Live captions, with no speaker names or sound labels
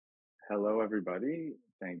Hello, everybody.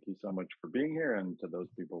 Thank you so much for being here. And to those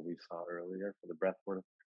people we saw earlier for the breathwork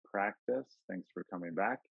practice, thanks for coming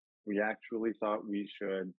back. We actually thought we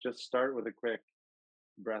should just start with a quick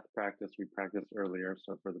breath practice we practiced earlier.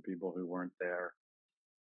 So for the people who weren't there,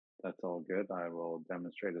 that's all good. I will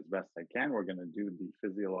demonstrate as best I can. We're going to do the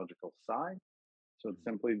physiological sigh. So it's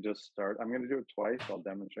simply just start. I'm going to do it twice. I'll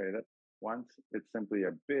demonstrate it. Once, it's simply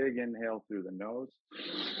a big inhale through the nose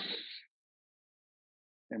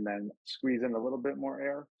and then squeeze in a little bit more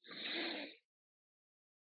air.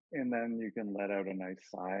 And then you can let out a nice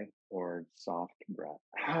sigh or soft breath.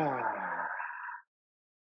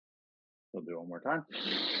 We'll do it one more time.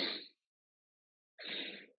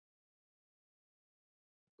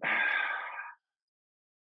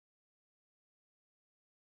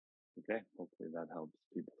 Okay, hopefully that helps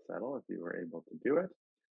people settle if you were able to do it.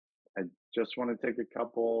 I just want to take a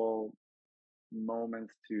couple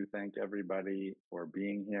moments to thank everybody for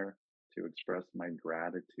being here, to express my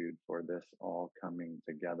gratitude for this all coming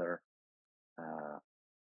together.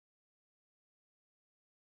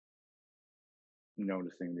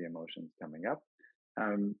 Noticing the emotions coming up.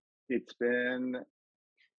 It's been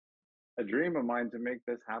a dream of mine to make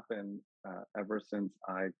this happen ever since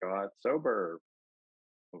I got sober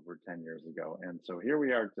over 10 years ago. And so here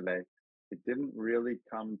we are today. It didn't really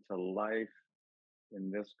come to life in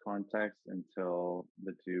this context until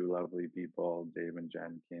the two lovely people, Dave and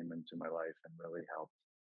Jen, came into my life and really helped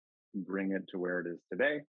bring it to where it is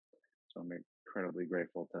today. So I'm incredibly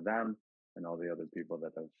grateful to them and all the other people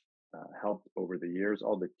that have helped over the years,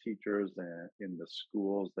 all the teachers in the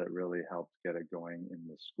schools that really helped get it going in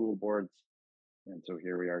the school boards. And so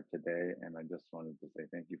here we are today. And I just wanted to say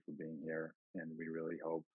thank you for being here. And we really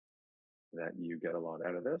hope that you get a lot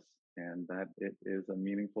out of this and that it is a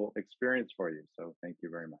meaningful experience for you. So thank you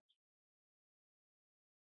very much.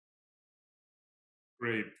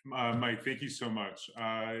 Great. Mike, thank you so much.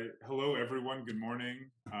 Hello, everyone. Good morning,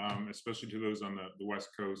 especially to those on the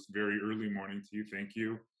West Coast. Very early morning to you. Thank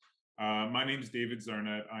you. My name is David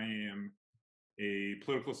Zarnett. I am a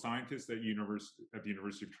political scientist at the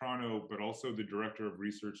University of Toronto, but also the Director of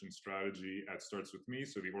Research and Strategy at Starts With Me,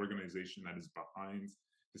 so the organization that is behind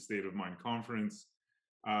the State of Mind Conference.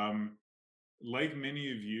 Like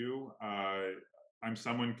many of you, I'm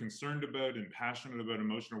someone concerned about and passionate about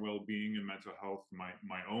emotional well-being and mental health,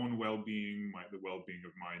 my own well-being, the well-being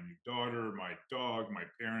of my new daughter, my dog, my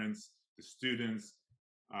parents, the students.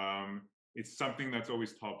 It's something that's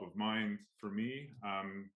always top of mind for me.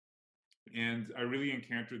 And I really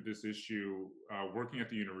encountered this issue working at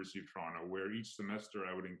the University of Toronto, where each semester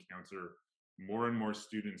I would encounter more and more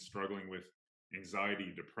students struggling with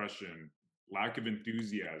anxiety, depression, lack of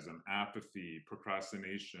enthusiasm, apathy,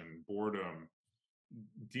 procrastination, boredom,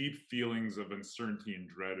 deep feelings of uncertainty and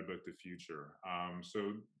dread about the future.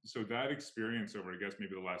 So that experience over, I guess,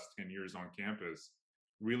 maybe the last 10 years on campus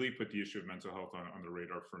really put the issue of mental health on the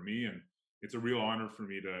radar for me. And it's a real honor for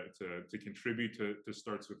me to contribute to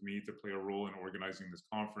Starts With Me, to play a role in organizing this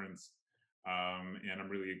conference. And I'm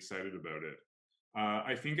really excited about it.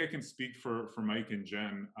 I think I can speak for Mike and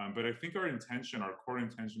Jen, but I think our core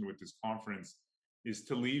intention with this conference is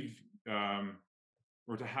to leave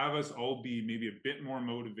or to have us all be maybe a bit more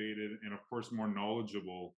motivated and, of course, more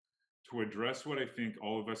knowledgeable to address what I think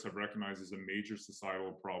all of us have recognized as a major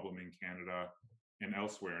societal problem in Canada and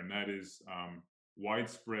elsewhere, and that is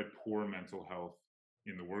widespread poor mental health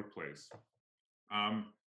in the workplace.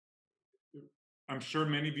 I'm sure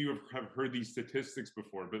many of you have heard these statistics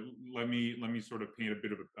before, but let me sort of paint a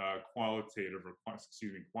bit of a quantitative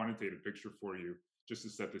picture for you, just to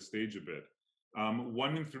set the stage a bit.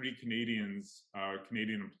 1 in 3 Canadian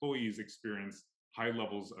employees experience high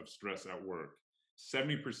levels of stress at work.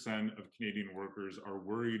 70% of Canadian workers are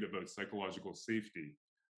worried about psychological safety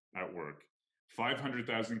at work.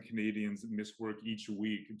 500,000 Canadians miss work each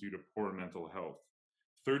week due to poor mental health.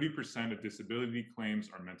 30% of disability claims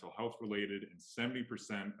are mental health related, and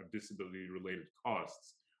 70% of disability related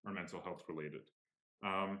costs are mental health related.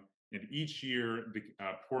 And each year, the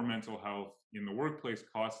poor mental health in the workplace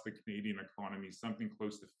costs the Canadian economy something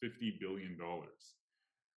close to $50 billion.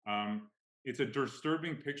 It's a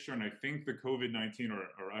disturbing picture, and I think the COVID-19,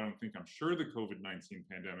 I'm sure the COVID-19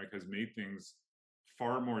 pandemic has made things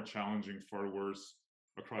far more challenging, far worse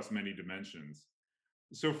across many dimensions.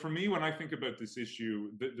 So for me, when I think about this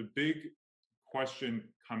issue, the big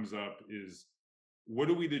question comes up is, what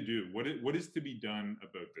are we to do? What is to be done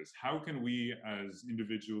about this? How can we, as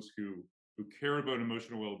individuals who care about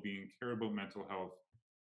emotional well-being, care about mental health,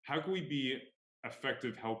 how can we be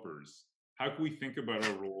effective helpers? How can we think about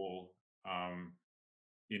our role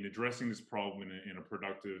in addressing this problem in a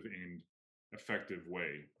productive and effective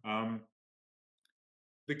way.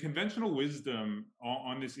 The conventional wisdom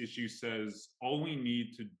on this issue says all we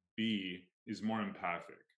need to be is more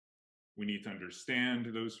empathic. We need to understand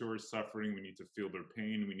those who are suffering. We need to feel their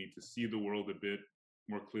pain. We need to see the world a bit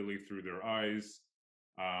more clearly through their eyes.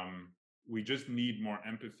 We just need more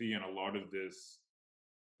empathy, and a lot of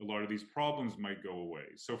these problems might go away.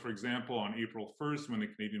 So, for example, on April 1st, when the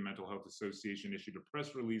Canadian Mental Health Association issued a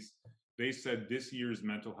press release, they said this year's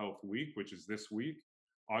Mental Health Week, which is this week,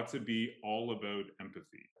 ought to be all about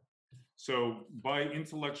empathy. So by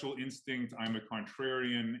intellectual instinct, I'm a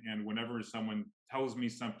contrarian, and whenever someone tells me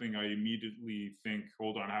something, I immediately think,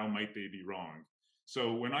 hold on, how might they be wrong?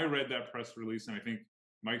 So when I read that press release, and I think,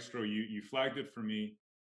 Maestro, you flagged it for me,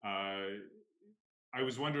 I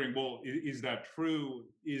was wondering, well, is that true?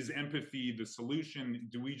 Is empathy the solution?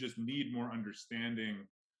 Do we just need more understanding?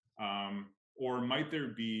 Or might there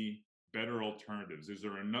be better alternatives? Is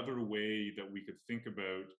there another way that we could think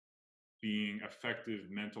about being effective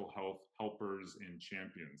mental health helpers and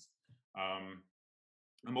champions?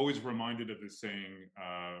 I'm always reminded of this saying,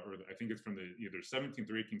 or I think it's from the either 17th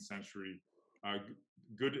or 18th century,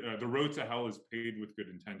 the road to hell is paved with good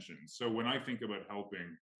intentions. So when I think about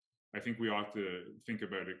helping, I think we ought to think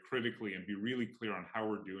about it critically and be really clear on how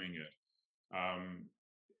we're doing it.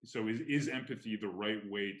 So is empathy the right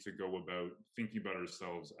way to go about thinking about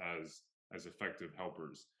ourselves as effective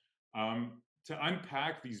helpers? To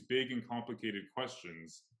unpack these big and complicated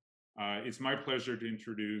questions, it's my pleasure to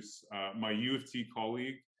introduce my U of T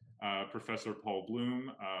colleague, Professor Paul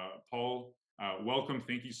Bloom. Paul, welcome.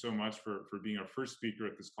 Thank you so much for being our first speaker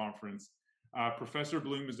at this conference. Professor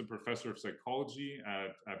Bloom is a professor of psychology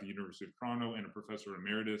at the University of Toronto and a professor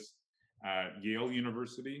emeritus at Yale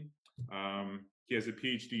University. He has a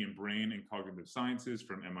PhD in brain and cognitive sciences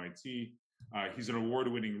from MIT. He's an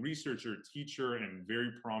award-winning researcher, teacher, and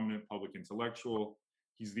very prominent public intellectual.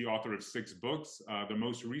 He's the author of 6 books. The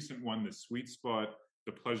most recent one, The Sweet Spot,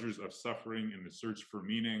 The Pleasures of Suffering and the Search for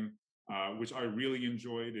Meaning, which I really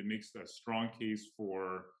enjoyed. It makes a strong case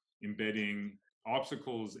for embedding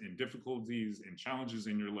obstacles and difficulties and challenges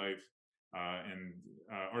in your life, and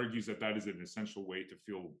argues that that is an essential way to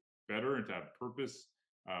feel better and to have purpose.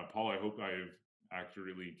 Paul, I hope I've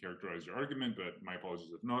accurately characterized your argument, but my apologies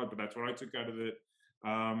if not, but that's what I took out of it.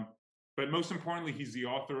 But most importantly, he's the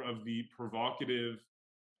author of the provocative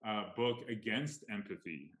book Against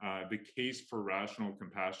Empathy, The Case for Rational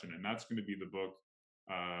Compassion. And that's going to be the book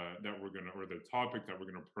that we're going to, or the topic that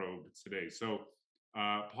we're going to probe today. So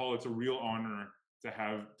Paul, it's a real honor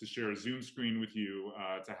to share a Zoom screen with you,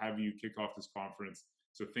 to have you kick off this conference.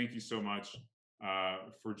 So thank you so much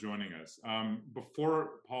for joining us. Before,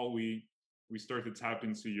 Paul, we start to tap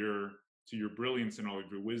into your brilliance and all of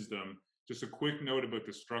your wisdom, just a quick note about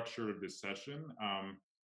the structure of this session.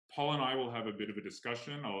 Paul and I will have a bit of a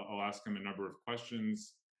discussion. I'll ask him a number of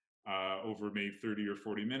questions over maybe 30 or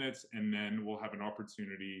 40 minutes, and then we'll have an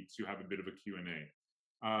opportunity to have a bit of a Q&A.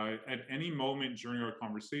 At any moment during our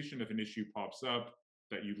conversation, if an issue pops up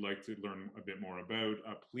that you'd like to learn a bit more about,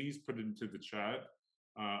 please put it into the chat.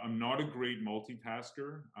 I'm not a great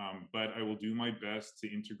multitasker, but I will do my best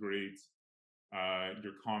to integrate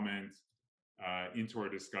your comment into our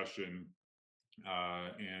discussion,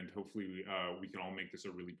 and hopefully we can all make this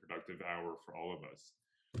a really productive hour for all of us.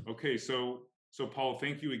 Okay, so Paul,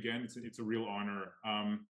 thank you again. It's a real honor.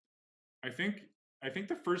 I think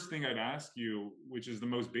the first thing I'd ask you, which is the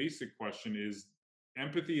most basic question, is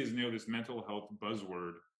empathy is now this mental health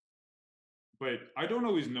buzzword, but I don't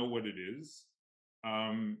always know what it is.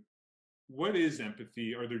 What is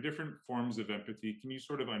empathy? Are there different forms of empathy? Can you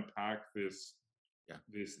sort of unpack this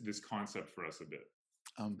concept for us a bit?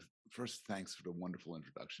 First, thanks for the wonderful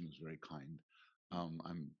introduction. It was very kind.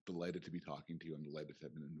 I'm delighted to be talking to you. I'm delighted to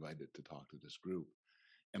have been invited to talk to this group,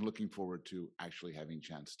 and looking forward to actually having a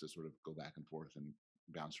chance to sort of go back and forth and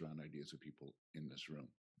bounce around ideas with people in this room.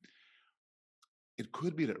 It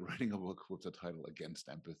could be that writing a book with the title Against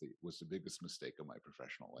Empathy was the biggest mistake of my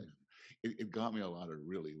professional life. It got me a lot of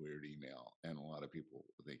really weird email and a lot of people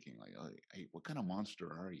thinking like, hey, what kind of monster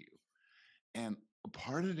are you? And a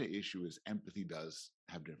part of the issue is empathy does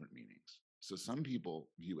have different meanings. So some people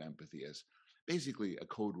view empathy as basically a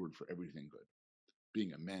code word for everything good.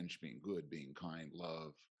 Being a mensch, being good, being kind,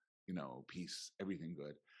 love, peace, everything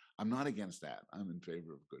good. I'm not against that. I'm in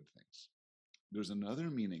favor of good things. There's another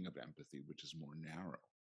meaning of empathy, which is more narrow,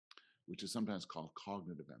 which is sometimes called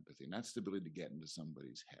cognitive empathy. And that's the ability to get into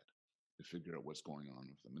somebody's head, to figure out what's going on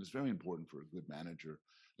with them. And it's very important for a good manager,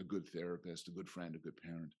 a good therapist, a good friend, a good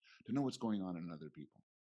parent, to know what's going on in other people.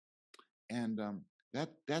 And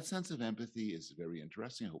that sense of empathy is very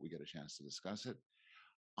interesting. I hope we get a chance to discuss it.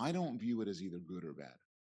 I don't view it as either good or bad.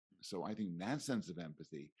 So I think that sense of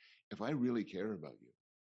empathy, if I really care about you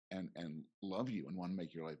and love you and want to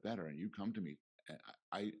make your life better, and you come to me,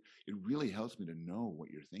 I it really helps me to know what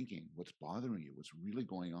you're thinking, what's bothering you, what's really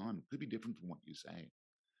going on. It could be different from what you say.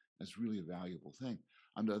 That's really a valuable thing.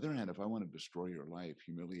 On the other hand, if I want to destroy your life,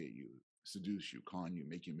 humiliate you, seduce you, con you,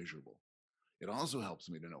 make you miserable, it also helps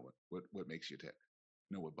me to know what makes you tick,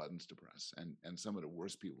 know what buttons to press. And some of the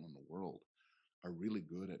worst people in the world are really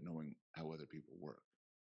good at knowing how other people work.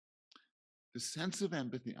 The sense of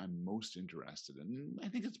empathy I'm most interested in, I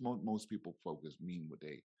think it's most people mean what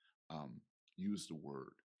they um, use the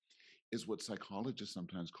word, is what psychologists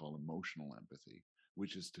sometimes call emotional empathy,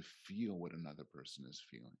 which is to feel what another person is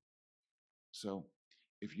feeling. So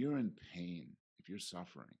if you're in pain, if you're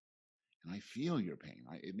suffering, and I feel your pain,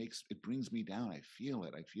 it brings me down. I feel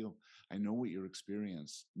it. I know what you're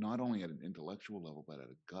experiencing, not only at an intellectual level, but at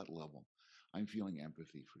a gut level. I'm feeling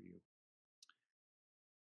empathy for you.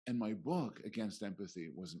 And my book, Against Empathy,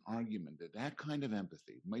 was an argument that that kind of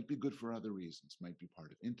empathy might be good for other reasons, might be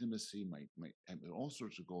part of intimacy, might have all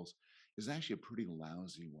sorts of goals, is actually a pretty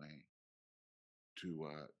lousy way to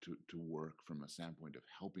work from a standpoint of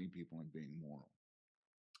helping people and being moral.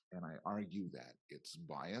 And I argue that it's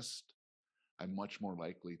biased. I'm much more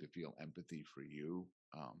likely to feel empathy for you,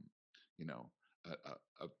 you know,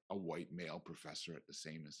 a white male professor at the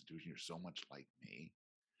same institution. You're so much like me,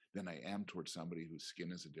 than I am towards somebody whose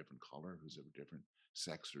skin is a different color, who's of a different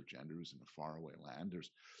sex or gender, who's in a faraway land.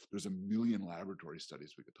 There's a million laboratory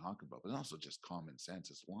studies we could talk about, but also just common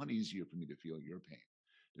sense. It's a lot easier for me to feel your pain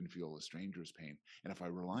than feel a stranger's pain. And if I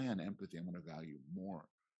rely on empathy, I'm going to value more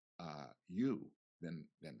you than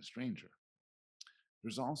the stranger.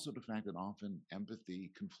 There's also the fact that often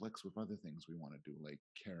empathy conflicts with other things we want to do, like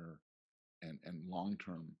care and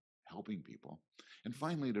long-term helping people. And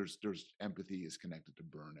finally, there's empathy is connected to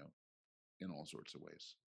burnout in all sorts of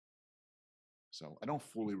ways. So I don't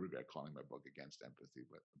fully regret calling my book Against Empathy,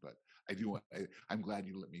 but I do. I'm glad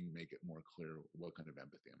you let me make it more clear what kind of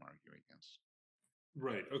empathy I'm arguing against.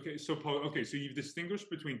 Right. Okay. So Paul. Okay. So you've distinguished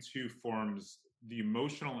between two forms: the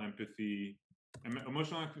emotional empathy and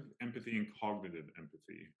cognitive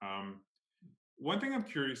empathy. One thing I'm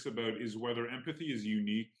curious about is whether empathy is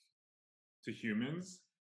unique to humans.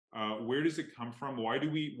 Where does it come from? Why do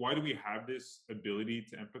we have this ability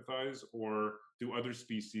to empathize, or do other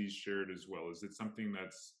species share it as well? Is it something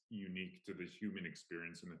that's unique to the human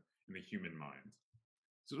experience in the human mind?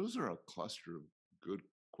 So those are a cluster of good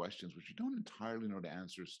questions, which we don't entirely know the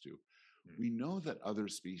answers to. We know that other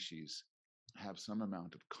species have some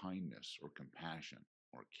amount of kindness or compassion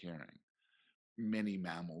or caring. Many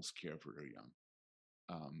mammals care for their young.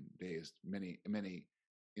 Many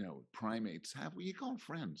primates have what you call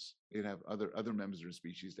friends. They have other members of their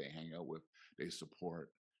species they hang out with, they support,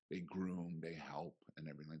 they groom, they help, and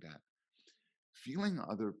everything like that. Feeling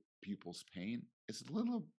other people's pain is a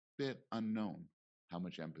little bit unknown how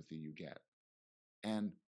much empathy you get.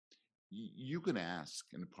 And you can ask,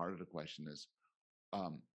 and part of the question is,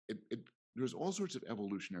 there's all sorts of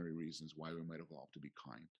evolutionary reasons why we might evolve to be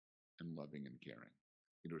kind and loving and caring.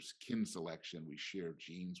 There's kin selection. We share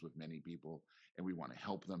genes with many people, and we want to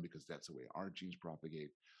help them because that's the way our genes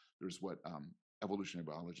propagate. There's what evolutionary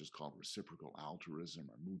biologists call reciprocal altruism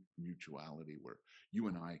or mutuality, where you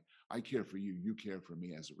and I care for you, you care for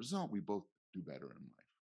me. As a result, we both do better in life.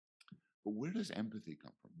 But where does empathy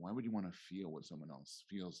come from? Why would you want to feel what someone else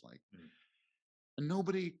feels like? And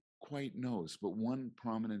nobody quite knows, but one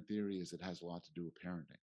prominent theory is it has a lot to do with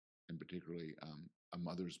parenting, and particularly a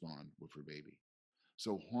mother's bond with her baby.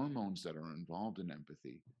 So hormones that are involved in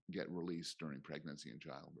empathy get released during pregnancy and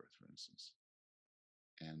childbirth, for instance.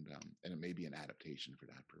 And it may be an adaptation for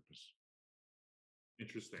that purpose.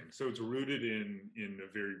 Interesting. So it's rooted in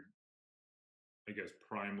a very, I guess,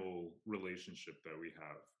 primal relationship that we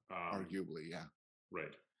have. Arguably, yeah.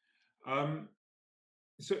 Right.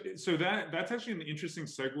 So that's actually an interesting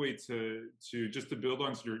segue to just to build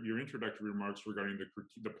on your introductory remarks regarding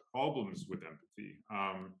the problems with empathy.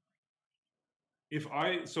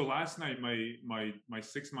 So last night my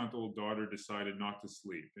 6-month-old daughter decided not to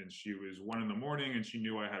sleep, and she was 1 a.m, and she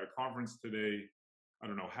knew I had a conference today. I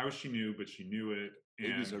don't know how she knew, but she knew it.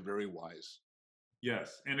 Babies are very wise.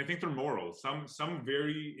 Yes, and I think they're moral. Some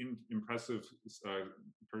very impressive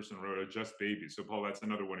person wrote a Just Baby. So Paul, that's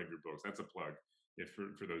another one of your books. That's a plug, if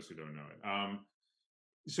for those who don't know it.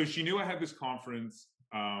 So she knew I had this conference,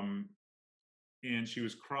 and she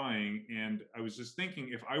was crying. And I was just thinking,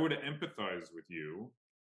 if I were to empathize with you,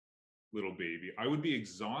 little baby, I would be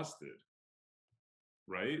exhausted.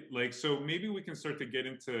 right? Like, so maybe we can start to get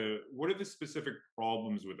into what are the specific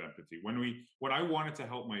problems with empathy. When I wanted to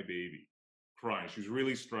help my baby crying, she was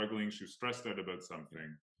really struggling, she was stressed out about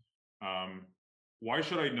something. Um, why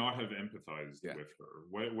should I not have empathized Yeah. with her?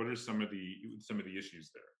 What are some of the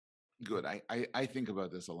issues there? Good. I think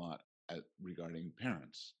about this a lot regarding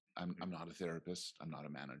parents. I'm not a therapist. I'm not a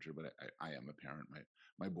manager, but I am a parent.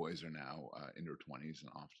 My boys are now in their 20s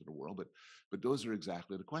and off to the world. But those are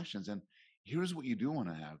exactly the questions. And here's what you do want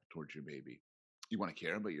to have towards your baby. You want to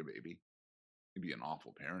care about your baby. You'd be an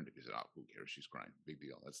awful parent if you said, "Oh, who cares? She's crying. Big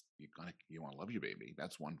deal." You want to love your baby.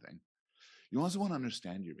 That's one thing. You also want to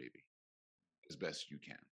understand your baby as best you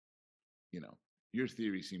can. You know, your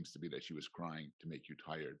theory seems to be that she was crying to make you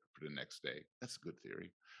tired for the next day. That's a good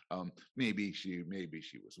theory. Maybe she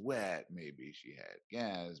was wet, maybe she had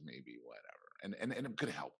gas, maybe whatever. And it could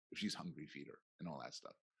help if she's hungry, feed her and all that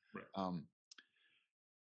stuff. Right.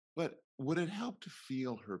 But would it help to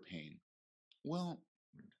feel her pain? Well,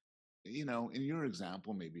 in your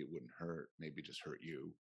example, maybe it wouldn't hurt, maybe it just hurt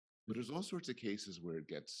you. But there's all sorts of cases where it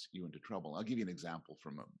gets you into trouble. I'll give you an example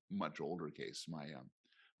from a much older case.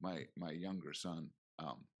 My younger son,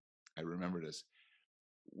 I remember this,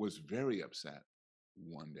 was very upset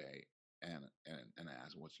one day, and I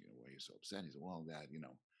asked, why are you so upset? He said, "Well, Dad,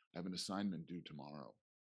 I have an assignment due tomorrow."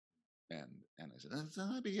 And I said, "That's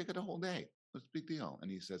not big. You got a whole day. What's the big deal?" And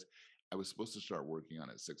he says, "I was supposed to start working on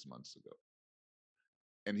it 6 months ago."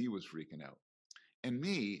 And he was freaking out. And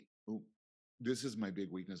me, this is my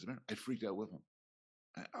big weakness. I freaked out with him.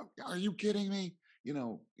 Are you kidding me?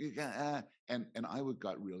 And I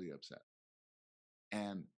got really upset.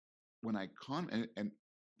 And when and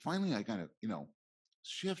finally I kind of,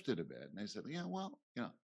 shifted a bit, and I said, "Yeah, well,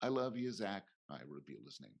 I love you, Zach." I revealed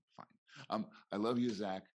his name. Fine. I love you,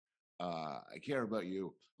 Zach. I care about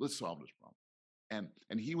you. Let's solve this problem.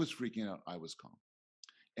 And he was freaking out. I was calm.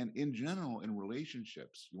 And in general, in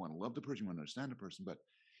relationships, you want to love the person, you want to understand the person. But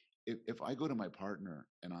if I go to my partner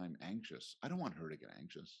and I'm anxious, I don't want her to get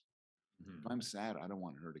anxious. Mhm. If I'm sad, I don't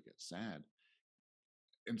want her to get sad.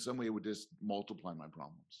 In some way, it would just multiply my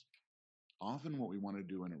problems. Often, what we want to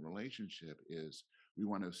do in a relationship is we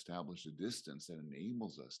want to establish a distance that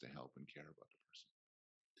enables us to help and care about the person.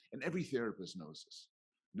 And every therapist knows this.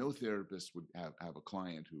 No therapist would have a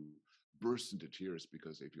client who bursts into tears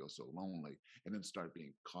because they feel so lonely and then start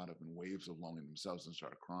being caught up in waves of loneliness themselves and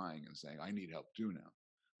start crying and saying, "I need help too now."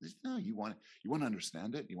 No, you want to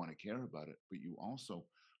understand it, you want to care about it, but you also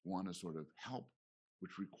want to sort of help,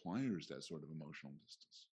 which requires that sort of emotional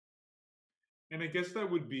distance. And I guess that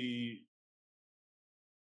would be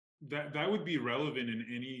relevant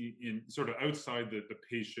in sort of outside the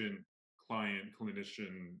patient client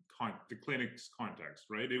clinician the clinic's context,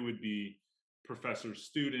 right? It would be professor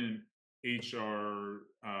student, HR,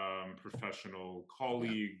 professional Yeah.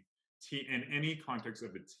 colleague, team, in any context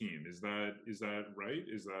of a team. Is that right?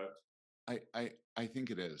 Is that I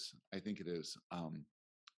think it is. I think it is.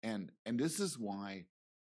 And this is why,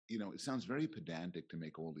 it sounds very pedantic to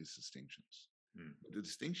make all these distinctions. mm, But the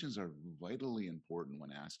distinctions are vitally important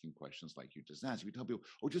when asking questions like you just asked. If you tell people,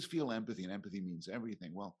 "Oh, just feel empathy, and empathy means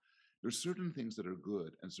everything." Well, there's certain things that are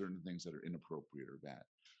good and certain things that are inappropriate or bad.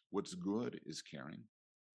 What's good is caring.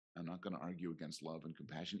 I'm not going to argue against love and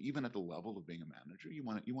compassion, even at the level of being a manager. You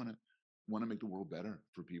want to make the world better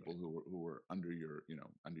for people who are under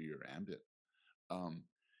your ambit. Um,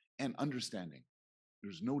 and understanding.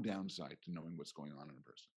 There's no downside to knowing what's going on in a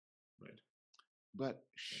person. right? But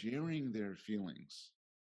sharing their feelings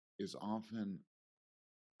is often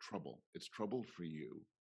trouble. It's trouble for you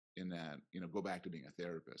in that, go back to being a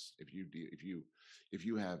therapist. If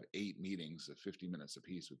you have 8 meetings of 50 minutes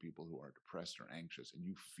apiece with people who are depressed or anxious and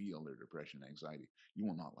you feel their depression and anxiety, you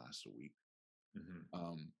will not last a week.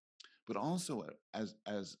 hmm But also as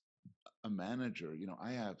a manager,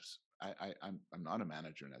 I'm not a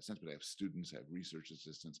manager in that sense, but I have students, I have research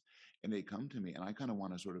assistants, and they come to me and I kind of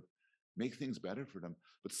want to sort of make things better for them.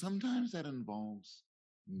 But sometimes that involves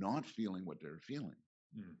not feeling what they're feeling.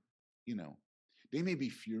 mm You know, they may be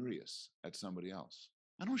furious at somebody else.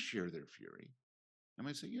 I don't share their fury. I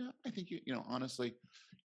might say, "Yeah, I think honestly,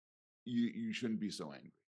 you shouldn't be so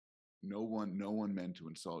angry. No one meant to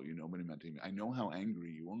insult you. Nobody meant to. I know how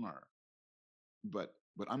angry you are, but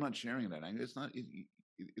I'm not sharing that anger.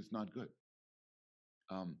 It's not good."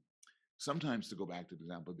 Um, Sometimes, to go back to the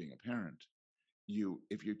example of being a parent,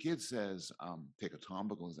 if your kid says, take a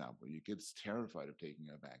topical example, your kid's terrified of taking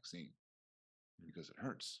a vaccine because it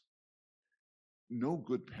hurts. No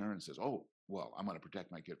good parent says, "Oh, well, I'm going to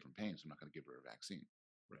protect my kid from pain, so I'm not going to give her a vaccine."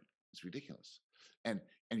 Right. It's ridiculous. And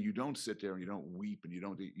you don't sit there and you don't weep and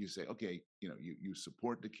you say, okay, you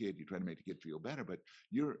support the kid, you try to make the kid feel better, but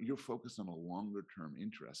you're focused on a longer term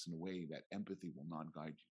interest in a way that empathy will not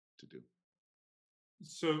guide you to do.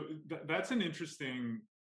 So that's an interesting.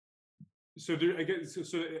 So there, I guess,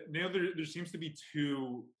 now there seems to be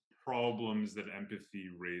two problems that empathy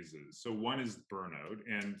raises. So one is burnout,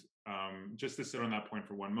 and just to sit on that point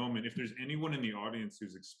for one moment, if there's anyone in the audience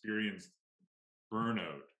who's experienced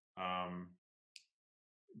burnout,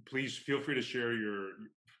 please feel free to share your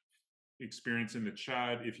experience in the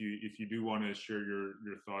chat. If you do want to share your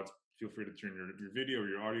thoughts, feel free to turn your video or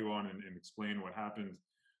your audio on and explain what happened.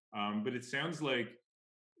 But it sounds like,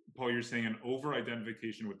 Paul, you're saying an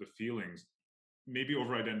over-identification with the feelings. Maybe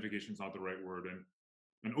over-identification is not the right word, and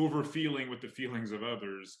an over-feeling with the feelings of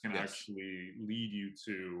others can Yes. actually lead you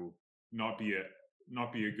to not be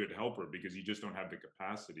a good helper because you just don't have the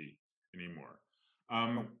capacity anymore.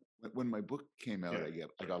 When my book came out, Yeah.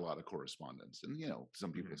 I got a lot of correspondence, and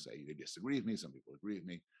some people Mhm. say they disagree with me, some people agree with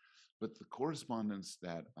me, but the correspondence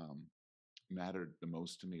that mattered the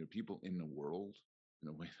most to me are people in the world in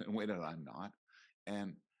a way that I'm not.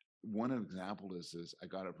 And one example is I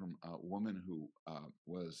got it from a woman who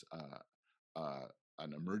was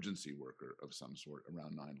an emergency worker of some sort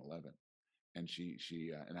around 9/11, and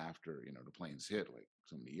and after the planes hit like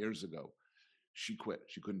so many years ago, she quit.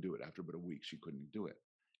 She couldn't do it. After about a week, she couldn't do it.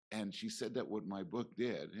 And she said that what my book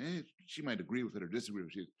did, she might agree with it or disagree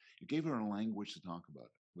with it, it gave her a language to talk about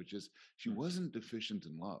it, which is she wasn't deficient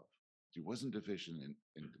in love. She wasn't deficient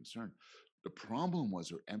in concern. The problem was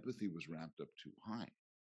her empathy was ramped up too high.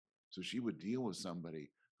 So she would deal with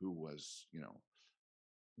somebody who was,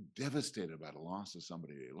 devastated by the loss of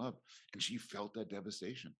somebody they loved, and she felt that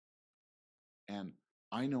devastation. And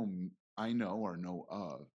I know or know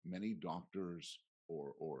of many doctors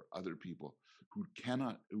or other people who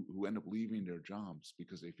who end up leaving their jobs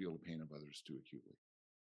because they feel the pain of others too acutely.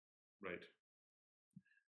 Right.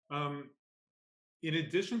 In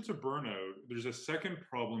addition to burnout, there's a second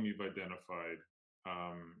problem you've identified,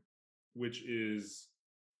 which is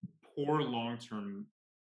poor long-term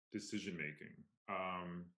decision making,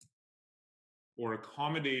 or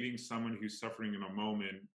accommodating someone who's suffering in a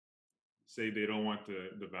moment. Say they don't want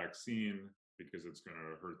the vaccine because it's going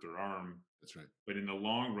to hurt their arm. That's right. But in the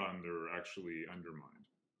long run, they're actually undermined.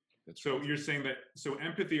 That's so right. You're saying that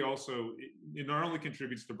empathy also, it not only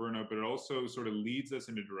contributes to burnout, but it also sort of leads us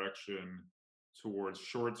in a direction towards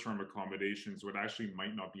short-term accommodations, what actually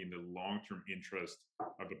might not be in the long-term interest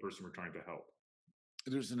of the person we're trying to help.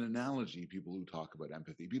 There's an analogy people who talk about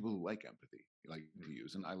empathy, people who like empathy, like to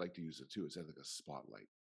use, and I like to use it too. It's like a spotlight,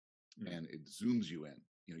 and it zooms you in.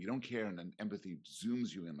 You don't care, and then empathy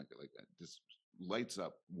zooms you in like that. Just lights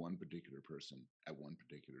up one particular person at one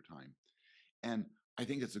particular time. And I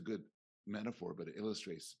think it's a good metaphor, but it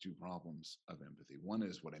illustrates the two problems of empathy. One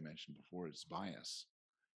is what I mentioned before, it's bias.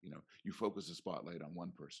 You focus the spotlight on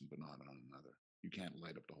one person, but not on another. You can't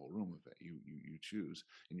light up the whole room with it. You choose,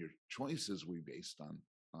 and your choices will be based on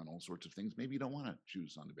all sorts of things. Maybe you don't want to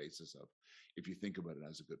choose on the basis of if you think about it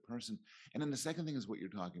as a good person. And then the second thing is what you're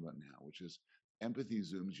talking about now, which is empathy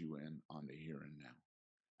zooms you in on the here and now.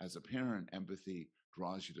 As a parent, empathy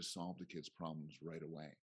draws you to solve the kid's problems right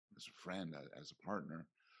away. As a friend, as a partner,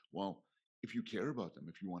 well, if you care about them,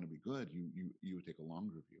 if you want to be good, you would take a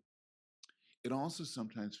longer view. It also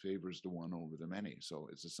sometimes favors the one over the many. So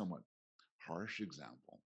it's a somewhat harsh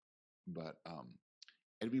example, but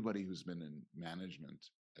everybody who's been in management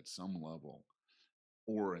at some level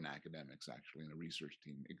or in academics, actually in a research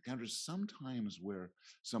team, encounters sometimes where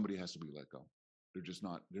somebody has to be let go.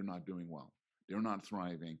 They're not doing well. They're not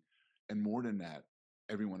thriving. And more than that,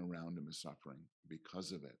 everyone around them is suffering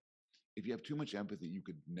because of it. If you have too much empathy, you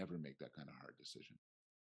could never make that kind of hard decision.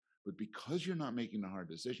 But because you're not making a hard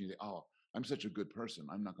decision, you say, oh, I'm such a good person.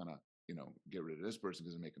 I'm not going to, get rid of this person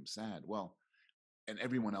because it make them sad. Well, and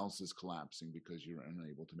everyone else is collapsing because you're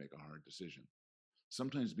unable to make a hard decision.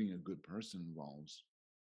 Sometimes being a good person involves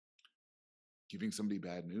giving somebody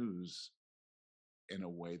bad news in a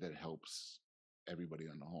way that helps everybody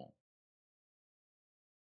on the whole.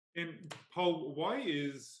 And Paul, why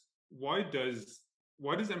does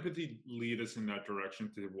empathy lead us in that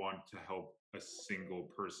direction to want to help a single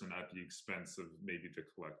person at the expense of maybe the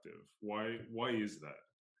collective? Why is that?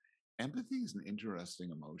 Empathy is an interesting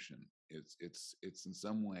emotion. It's in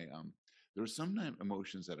some way there are sometimes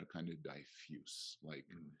emotions that are kind of diffuse, like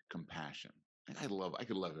compassion. I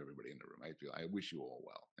could love everybody in the room. I wish you all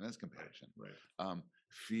well, and that's compassion. Right.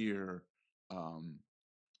 Fear, I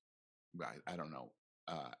don't know,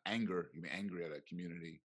 anger. You may be angry at a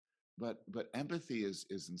community, but empathy is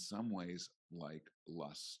in some ways like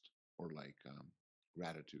lust like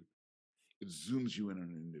gratitude. It zooms you in on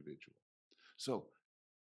an individual. So,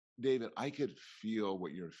 David, I could feel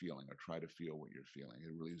what you're feeling, or try to feel what you're feeling. I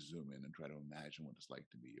could really zoom in and try to imagine what it's like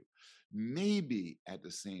to be you. Maybe at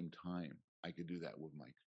the same time, I could do that with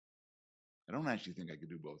Mike. I don't actually think I could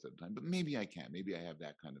do both at a time, but maybe I can. Maybe I have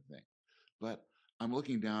that kind of thing. But I'm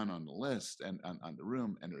looking down on the list and on the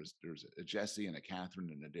room, and there's a Jesse and a Catherine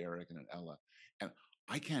and a Derek and an Ella, and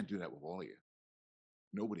I can't do that with all of you.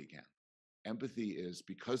 Nobody can. Empathy is,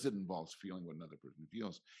 because it involves feeling what another person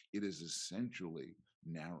feels, it is essentially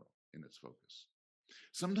narrow in its focus.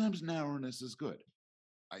 Sometimes narrowness is good.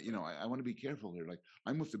 I want to be careful here. Like,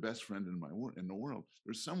 I'm with the best friend in in the world.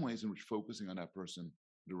 There's some ways in which focusing on that person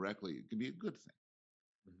directly can be a good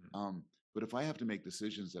thing. Mm-hmm. But if I have to make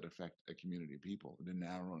decisions that affect a community of people, the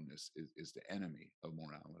narrowness is the enemy of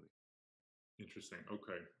morality. Interesting.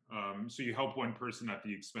 Okay. So you help one person at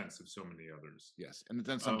the expense of so many others. Yes, and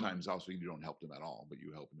then sometimes also you don't help them at all, but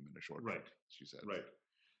you help them in a short right. front, she says. Right.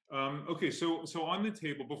 Okay. So on the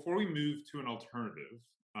table, before we move to an alternative,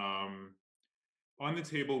 on the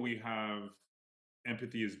table we have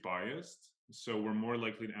empathy is biased. So we're more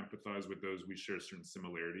likely to empathize with those we share certain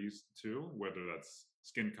similarities to, whether that's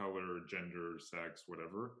skin color, gender, sex,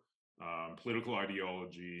 whatever, political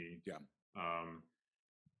ideology. Yeah.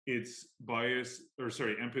 It's bias, or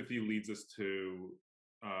sorry, empathy leads us to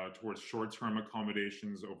towards short-term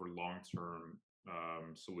accommodations over long-term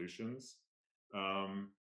solutions.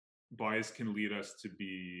 Bias can lead us to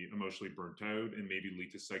be emotionally burnt out and maybe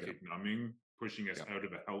lead to psychic numbing, pushing us out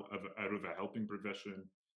of a helping profession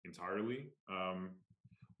entirely.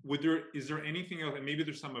 Is there anything else? And maybe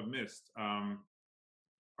there's some I've missed.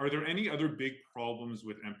 Are there any other big problems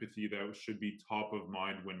with empathy that should be top of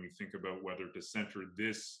mind when we think about whether to center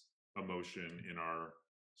this emotion in our,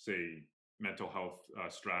 say, mental health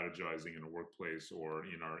strategizing in a workplace or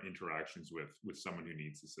in our interactions with someone who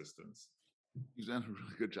needs assistance? You've done a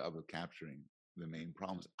really good job of capturing the main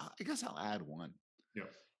problems. I guess I'll add one. Yeah.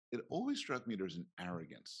 It always struck me there's an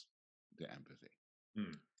arrogance to empathy,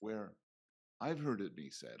 where I've heard it be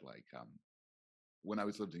said, like, when I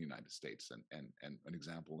was living in the United States, and an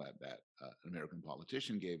example that an American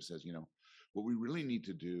politician gave says, what we really need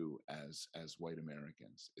to do as white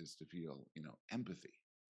Americans is to feel, empathy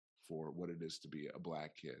for what it is to be a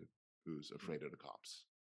Black kid who's afraid of the cops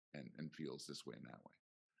and feels this way and that way.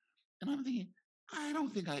 And I'm thinking, I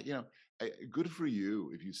don't think good for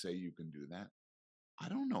you if you say you can do that. I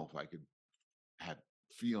don't know if I could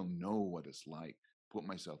know what it's like, put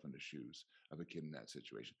myself in the shoes of a kid in that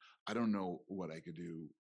situation. I don't know what I could do,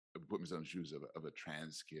 put myself in the shoes of a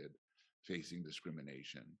trans kid facing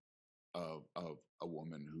discrimination, of a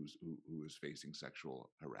woman who is facing sexual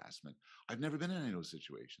harassment. I've never been in any of those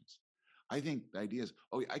situations. I think the idea is,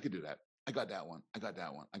 oh, yeah, I could do that. I got that one. I got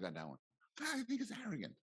that one. I got that one. I think it's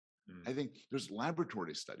arrogant. I think there's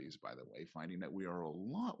laboratory studies, by the way, finding that we are a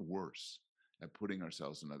lot worse at putting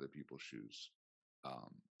ourselves in other people's shoes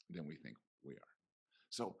than we think we are.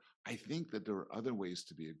 So I think that there are other ways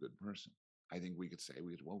to be a good person. I think we could say,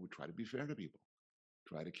 we try to be fair to people,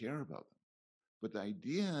 try to care about them. But the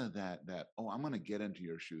idea that I'm going to get into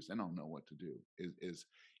your shoes and I'll know what to do is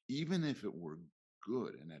even if it were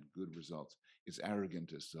good and had good results, it's arrogant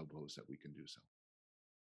to suppose that we can do so.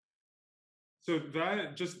 So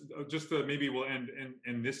that just maybe we'll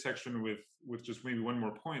end this section with just maybe one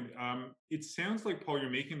more point. It sounds like, Paul,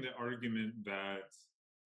 you're making the argument that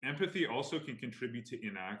empathy also can contribute to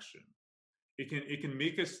inaction. It can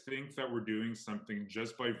make us think that we're doing something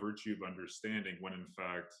just by virtue of understanding, when in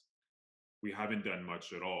fact we haven't done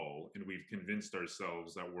much at all, and we've convinced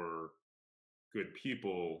ourselves that we're good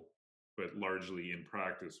people, but largely in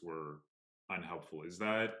practice we're unhelpful. Is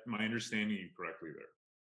that my understanding you correctly there?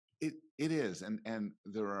 It is, and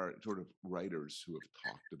there are sort of writers who have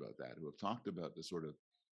talked about that, who have talked about the sort of,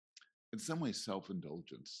 in some ways,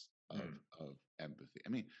 self-indulgence of empathy. I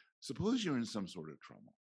mean, suppose you're in some sort of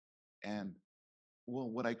trouble, and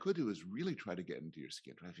what I could do is really try to get into your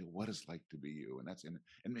skin, try to feel what it's like to be you,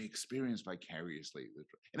 and experience vicariously,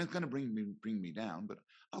 and it's going to bring me down, but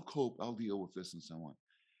I'll cope, I'll deal with this, and so on.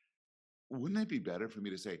 Wouldn't it be better for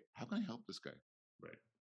me to say, how can I help this guy? Right.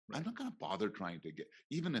 I'm not going to bother trying to get,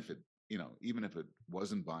 even if it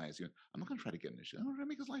wasn't biased, I'm not going to try to get in his shit. I'm going to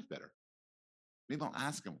make his life better. Maybe I'll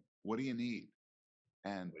ask him, what do you need?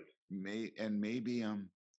 And maybe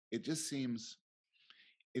it seems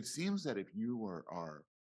that if you are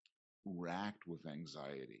racked with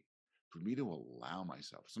anxiety, for me to allow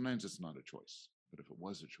myself, sometimes it's not a choice, but if it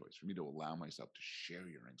was a choice, for me to allow myself to share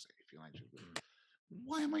your anxiety, feel anxious,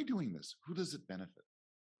 why am I doing this? Who does it benefit?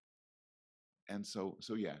 And so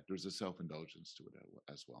yeah, there's a self-indulgence to it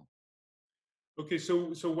as well. Okay,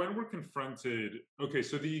 so when we're confronted, okay,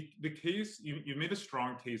 so the case you made a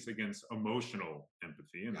strong case against emotional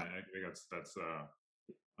empathy, and Yeah. I think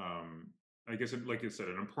um, I guess like you said,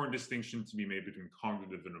 an important distinction to be made between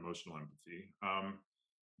cognitive and emotional empathy.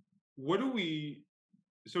 What do we?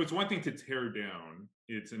 So it's one thing to tear down;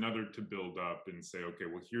 it's another to build up and say, okay,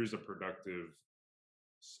 well, here's a productive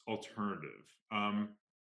alternative.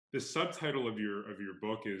 The subtitle of your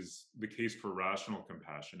book is "The Case for Rational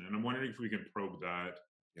Compassion," and I'm wondering if we can probe that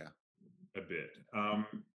Yeah. a bit.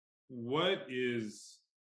 What is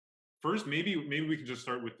first? Maybe we can just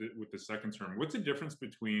start with the second term. What's the difference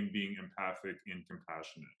between being empathic and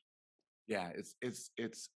compassionate? Yeah, it's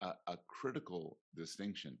a critical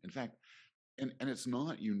distinction. In fact, and it's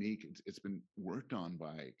not unique. It's been worked on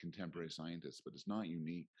by contemporary scientists, but it's not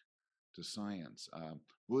unique to science.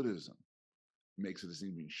 Buddhism makes a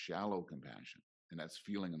distinction between shallow compassion, and that's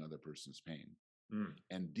feeling another person's pain, Mm,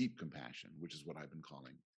 and deep compassion, which is what I've been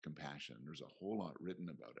calling compassion. There's a whole lot written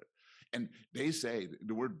about it. And they say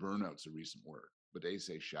the word burnout's a recent word, but they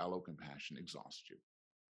say shallow compassion exhausts you.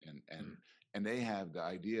 And and mm, and they have the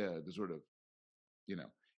idea, the sort of, you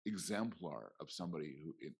know, exemplar of somebody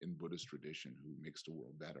who in Buddhist tradition who makes the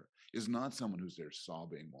world better is not someone who's there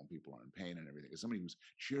sobbing while people are in pain and everything. It's somebody who's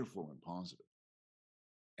cheerful and positive.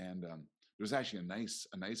 And there's actually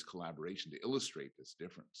a nice collaboration to illustrate this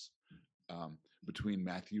difference um, between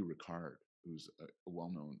Matthew Ricard, who's a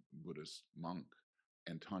well-known Buddhist monk,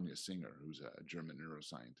 and Tanya Singer, who's a German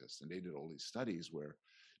neuroscientist. And they did all these studies where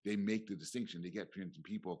they make the distinction. They get into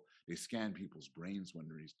people, they scan people's brains when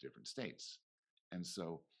they're in these different states. And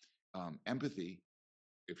so empathy,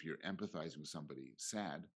 if you're empathizing with somebody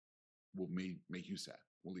sad, will make you sad,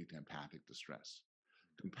 will lead to empathic distress.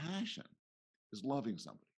 Compassion is loving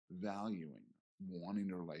somebody, valuing, wanting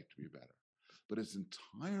their life to be better. But it's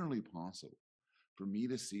entirely possible for me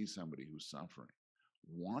to see somebody who's suffering,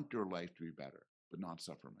 want their life to be better, but not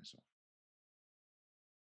suffer myself.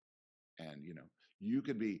 And, you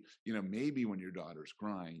could be, maybe when your daughter's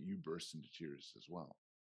crying, you burst into tears as well.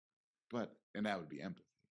 And that would be empathy,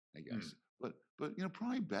 I mm, guess. But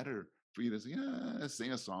probably better for you to say, yeah,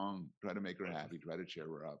 sing a song, try to make her happy, try to cheer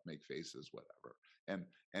her up, make faces, whatever. And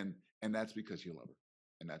and and that's because you love her.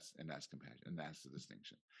 And that's compassion. And that's the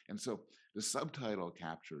distinction. And so the subtitle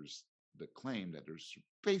captures the claim that there's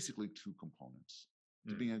basically two components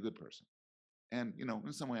to mm, being a good person. And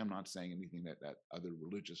in some way, I'm not saying anything that other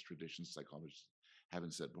religious traditions, psychologists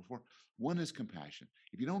haven't said before. One is compassion.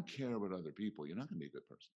 If you don't care about other people, you're not going to be a good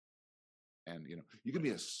person. And you can be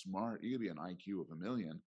you can be an IQ of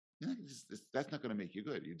 1,000,000. That's not going to make you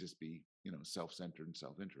good. You just be self-centered and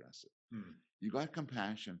self-interested. mm, You got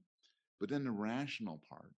compassion, but then the rational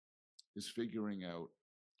part is figuring out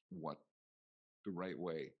what the right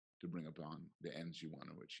way to bring upon the ends you want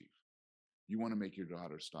to achieve. You want to make your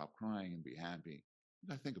daughter stop crying and be happy. You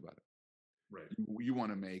got to think about it. right. You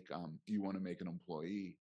want to make an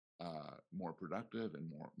employee more productive and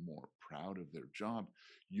more proud of their job.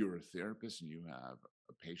 You're a therapist and you have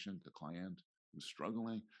a patient, a client who's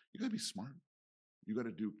struggling. You got to be smart. You got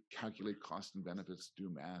to calculate cost and benefits, do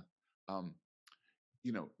math. um,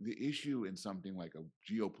 the issue in something like a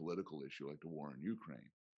geopolitical issue like the war in Ukraine,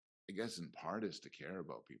 I guess in part is to care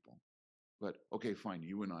about people. But okay, fine,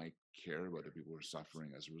 you and I care about the people who are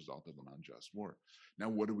suffering as a result of an unjust war. Now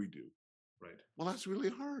what do we do? Right. Well, that's really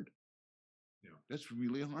hard. Yeah. That's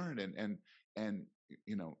really hard. And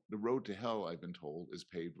the road to hell, I've been told, is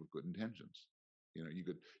paved with good intentions. You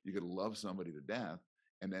could love somebody to death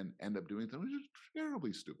and then end up doing something just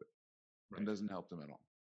terribly stupid and Right. doesn't help them at all.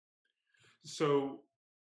 So,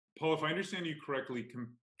 Paul, if I understand you correctly,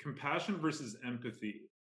 compassion versus empathy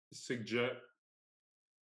suggest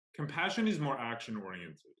compassion is more action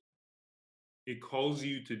oriented. It calls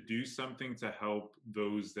you to do something to help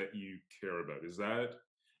those that you care about. Is that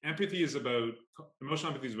empathy is about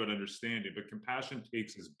emotional empathy is about understanding, but compassion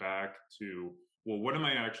takes us back to, well, what am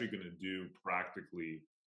I actually going to do practically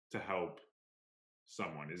to help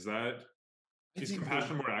someone? I Is think the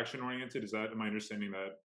compassion more action oriented? Am I understanding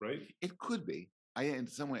that right? It could be. In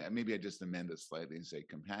some way, maybe I just amend it slightly and say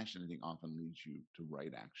compassion, I think, often leads you to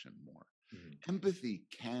right action more. Mhm. Empathy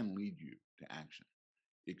can lead you to action.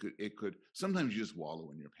 It could sometimes you just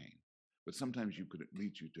wallow in your pain, but sometimes it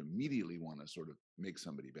lead you to immediately want to sort of make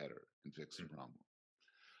somebody better and fix the Mm. problem.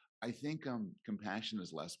 I think compassion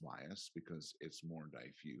is less biased because it's more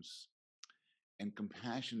diffuse. And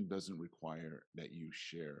compassion doesn't require that you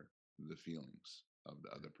share the feelings of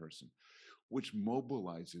the other person, which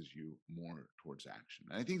mobilizes you more towards action.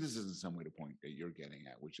 And I think this is in some way the point that you're getting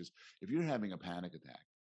at, which is if you're having a panic attack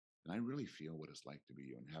and I really feel what it's like to be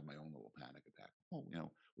you and have my own little panic attack. Oh,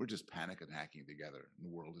 we're just panic attacking together and the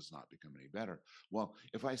world has not become any better. Well,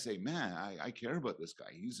 if I say, man, I care about this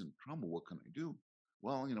guy, he's in trouble, what can I do?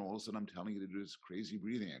 Well, all of a sudden I'm telling you to do this crazy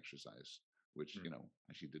breathing exercise, which,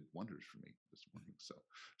 actually did wonders for me this morning.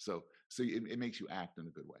 So it makes you act in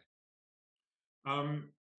a good way.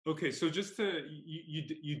 Okay, so just to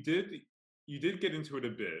you did get into it a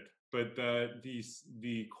bit, but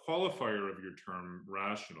the qualifier of your term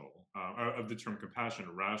rational, of the term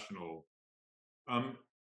compassionate, rational,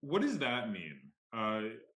 what does that mean?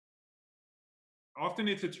 Often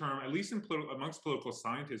it's a term, at least amongst political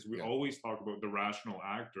scientists, we always talk about the rational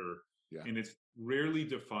actor, and it's rarely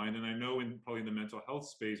defined. And I know probably in the mental health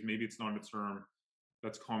space, maybe it's not a term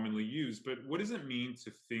that's commonly used, but what does it mean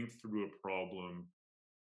to think through a problem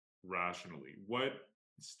rationally? What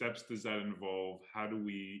steps does that involve? How do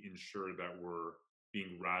we ensure that we're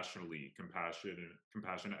being rationally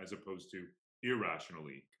compassionate as opposed to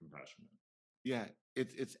irrationally compassionate? Yeah,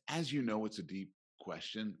 it's as it's a deep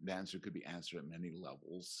question. The answer could be answered at many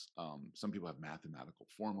levels. Some people have mathematical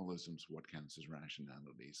formalisms. What counts as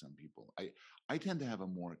rationality? Some people, I tend to have a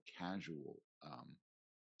more casual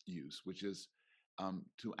use, which is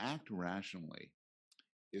to act rationally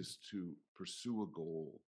is to pursue a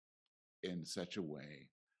goal in such a way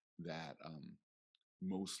that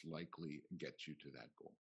most likely gets you to that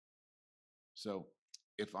goal. So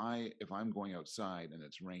if I'm going outside and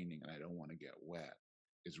it's raining and I don't want to get wet,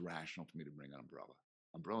 it's rational for me to bring an umbrella.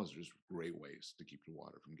 Umbrellas are just great ways to keep the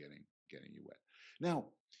water from getting you wet. Now,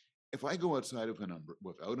 if I go outside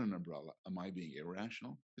without an umbrella, am I being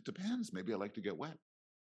irrational? It depends. Maybe I like to get wet.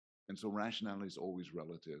 And so rationality is always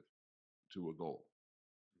relative to a goal.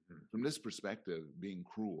 From this perspective, being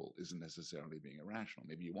cruel isn't necessarily being irrational.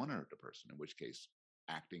 Maybe you want to hurt the person, in which case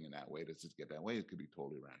acting in that way to just get that way, it could be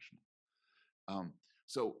totally rational.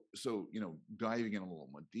 So diving in a little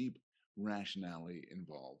more deep, rationality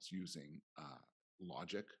involves using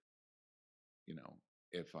logic.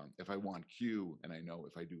 If I want Q and I know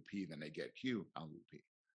if I do P, then I get Q, I'll do P.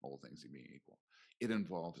 All things being equal. It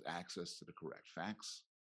involves access to the correct facts.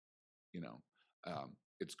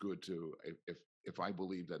 It's good to if I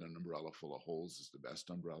believe that an umbrella full of holes is the best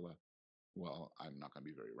umbrella, well, I'm not going to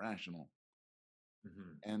be very rational.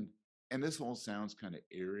 And this all sounds kind of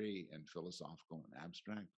airy and philosophical and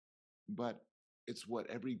abstract, but it's what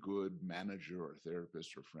every good manager or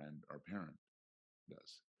therapist or friend or parent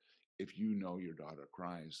does. If you know your daughter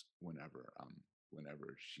cries whenever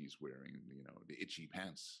she's wearing the itchy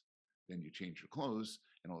pants, then you change your clothes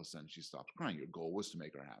and all of a sudden she stops crying. Your goal was to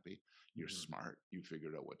make her happy. You're smart. You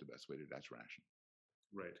figured out what the best way to do. That's rational.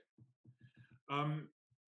 Right.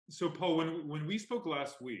 So Paul, when we spoke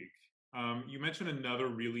last week, you mentioned another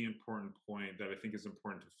really important point that I think is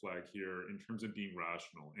important to flag here in terms of being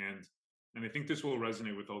rational. And I think this will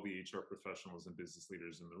resonate with all the HR professionals and business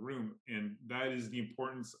leaders in the room. And that is the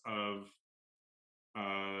importance of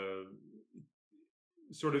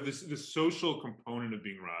sort of this social component of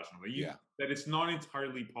being rational. That it's not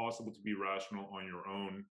entirely possible to be rational on your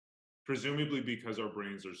own, presumably because our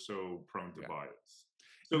brains are so prone to bias.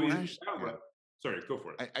 So sorry, go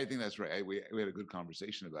for it. I think that's right. We had a good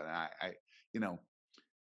conversation about it.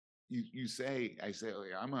 You say, I say, oh,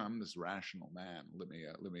 yeah, I'm this rational man. Let me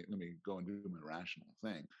go and do my rational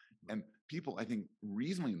thing. And people, I think,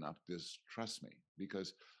 reasonably enough, distrust me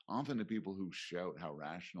because often the people who shout how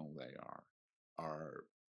rational they are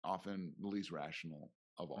often the least rational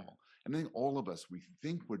of all. And then all of us, we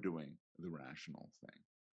think we're doing the rational thing,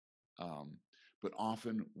 but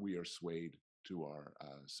often we are swayed to our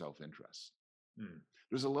self-interest.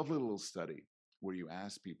 There's a lovely little study where you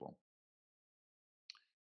ask people,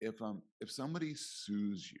 if somebody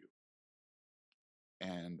sues you,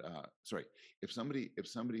 and if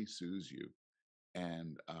somebody sues you,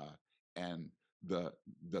 and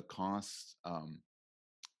the costs,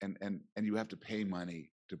 and you have to pay money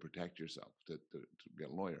to protect yourself to get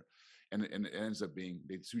a lawyer, and it ends up being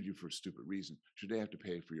they sued you for a stupid reason. Should they have to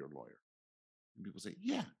pay for your lawyer? And people say,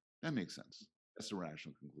 yeah, that makes sense. That's a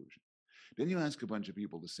rational conclusion. Then you ask a bunch of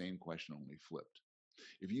people the same question, only flipped.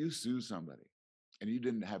 If you sue somebody and you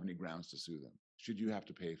didn't have any grounds to sue them, should you have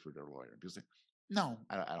to pay for their lawyer? People say, no,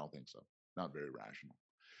 I don't think so. Not very rational.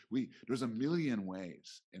 There's a million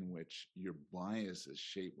ways in which your biases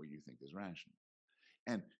shape what you think is rational.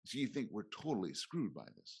 And so you think we're totally screwed by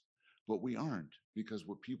this, but we aren't, because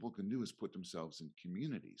what people can do is put themselves in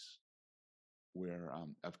communities where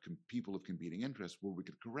people of competing interests where we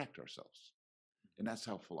could correct ourselves. And that's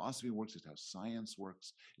how philosophy works. It's how science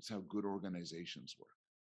works. It's how good organizations work.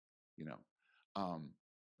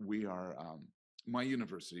 We are my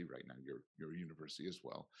university right now, your university as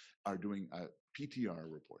well, are doing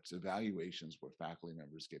PTR reports, evaluations where faculty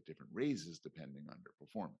members get different raises depending on their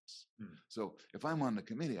performance. So if I'm on the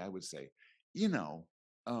committee, I would say, you know,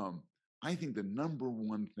 I think the number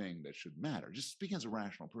one thing that should matter, just speaking as a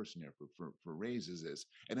rational person here for raises is,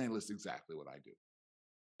 and I list exactly what I do.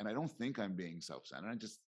 And I don't think I'm being self-centered.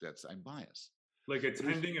 I'm biased. Like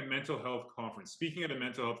attending a mental health conference, speaking at a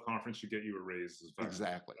mental health conference should get you a raise.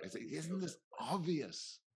 Exactly. I say, isn't this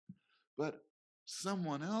obvious? But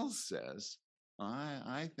someone else says,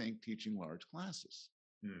 I think teaching large classes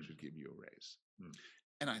should give you a raise.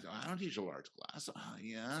 And I thought, I don't teach a large class.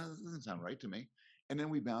 Yeah, that doesn't sound right to me. And then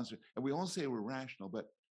we bounce, and we all say we're rational, but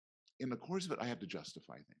in the course of it, I have to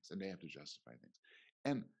justify things, and they have to justify things.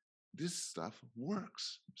 And this stuff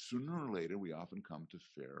works. Sooner or later, we often come to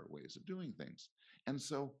fair ways of doing things. And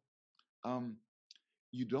so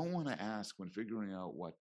you don't want to ask, when figuring out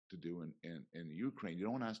what to do in Ukraine, you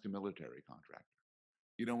don't want to ask a military contractor.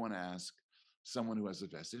 You don't want to ask someone who has a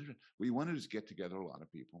vested interest. We want to just get together a lot of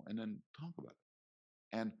people and then talk about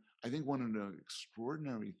it. And I think one of the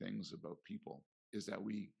extraordinary things about people is that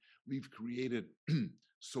we've created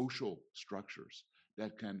social structures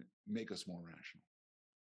that can make us more rational.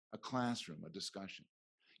 A classroom, a discussion,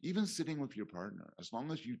 even sitting with your partner, as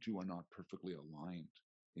long as you two are not perfectly aligned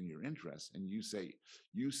in your interests, and you say,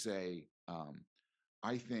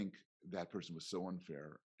 I think that person was so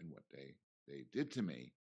unfair in what they did to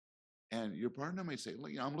me, and your partner might say,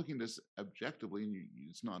 look, I'm looking at this objectively, and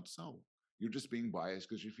it's not so. You're just being biased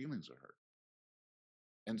because your feelings are hurt.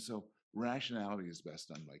 And so rationality is best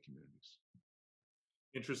done by communities.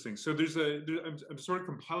 Interesting. So I'm sort of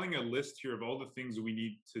compiling a list here of all the things we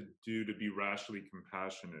need to do to be rationally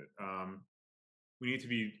compassionate. We need to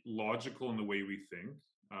be logical in the way we think.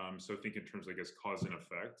 So think in terms, I guess, cause and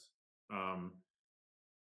effect.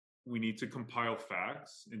 We need to compile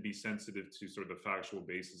facts and be sensitive to sort of the factual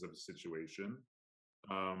basis of a situation.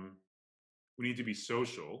 We need to be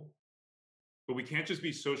social, but we can't just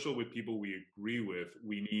be social with people we agree with.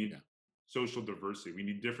 We need social diversity. We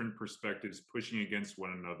need different perspectives pushing against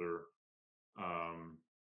one another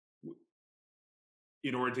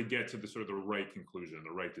in order to get to the sort of the right conclusion,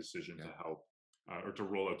 the right decision to help or to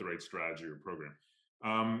roll out the right strategy or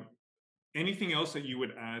program. Anything else that you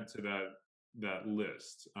would add to that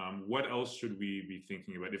list? What else should we be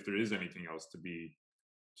thinking about, if there is anything else, to be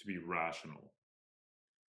rational?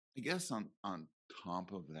 I guess on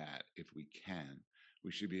top of that, if we can,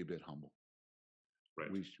 we should be a bit humble. Right.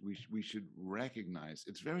 We should recognize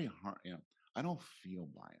it's very hard. I don't feel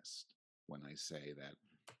biased when I say that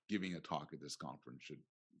giving a talk at this conference should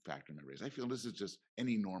factor in my raise. I feel this is just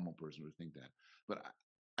any normal person would think that. But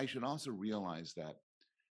I should also realize that,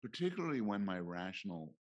 particularly when my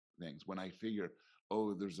rational things, when I figure,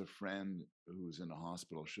 oh, there's a friend who's in a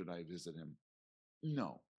hospital, should I visit him?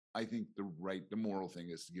 No. I think the moral thing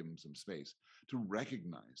is to give them some space, to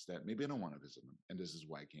recognize that maybe I don't want to visit them, and this is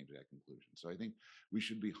why I came to that conclusion. So I think we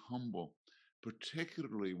should be humble,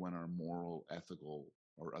 particularly when our moral, ethical,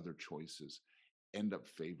 or other choices end up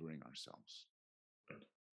favoring ourselves. Right.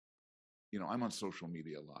 I'm on social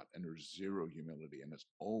media a lot, and there's zero humility, and it's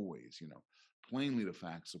always, plainly the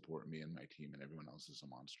facts support me and my team, and everyone else is a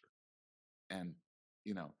monster. And,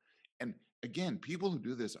 and again, people who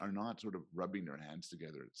do this are not sort of rubbing their hands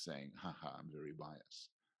together saying, haha, I'm very biased.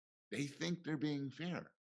 They think they're being fair.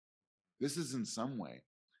 This is in some way,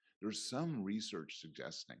 there's some research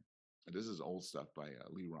suggesting, and this is old stuff by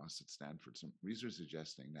Lee Ross at Stanford, some research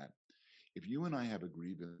suggesting that if you and I have a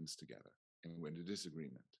grievance together and we're in a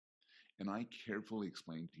disagreement, and I carefully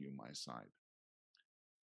explain to you my side,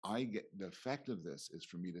 the effect of this is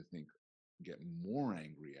for me to get more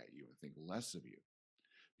angry at you and think less of you.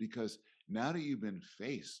 Because now that you've been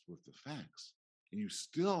faced with the facts and you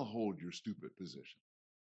still hold your stupid position,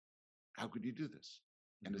 how could you do this?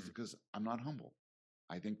 And it's because I'm not humble.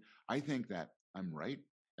 I think that I'm right,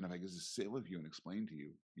 and if I could just sit with you and explain to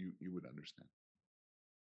you, you would understand.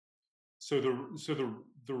 So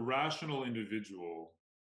the rational individual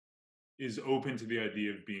is open to the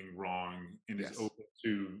idea of being wrong and is open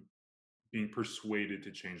to being persuaded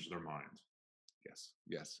to change their mind.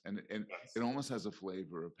 Yes, and it almost has a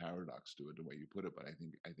flavor of paradox to it, the way you put it. But I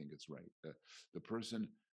think it's right. The person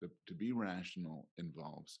to be rational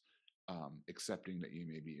involves accepting that you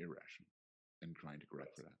may be irrational and trying to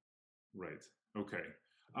correct for that. Right. Okay.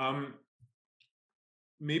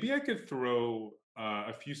 Maybe I could throw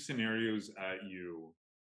a few scenarios at you.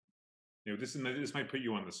 This might put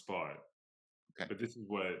you on the spot. Okay. But this is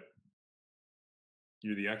what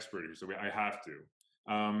you're the expert here, so I have to.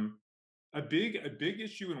 a big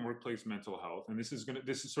issue in workplace mental health, and this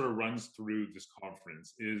is sort of runs through this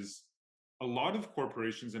conference, is a lot of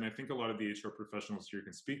corporations, and I think a lot of the HR professionals here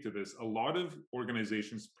can speak to this. A lot of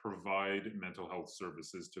organizations provide mental health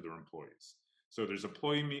services to their employees. So there's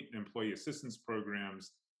employee assistance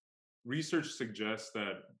programs. Research suggests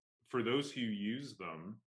that for those who use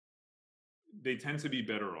them, they tend to be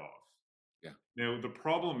better off. Yeah. Now, the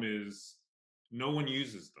problem is no one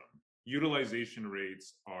uses them. Utilization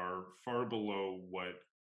rates are far below what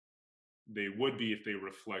they would be if they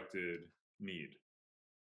reflected need.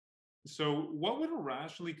 So, what would a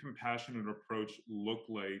rationally compassionate approach look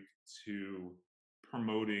like to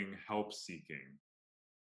promoting help seeking?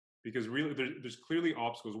 Because really, there's clearly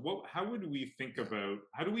obstacles. How would we think about,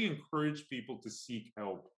 how do we encourage people to seek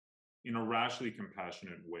help in a rationally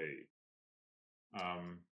compassionate way?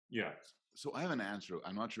 Yeah. So I have an answer.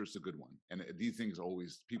 I'm not sure it's a good one. And these things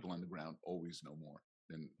always, people on the ground always know more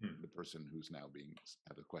than the person who's now being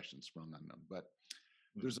had a question sprung on them. But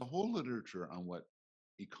there's a whole literature on what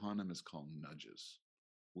economists call nudges,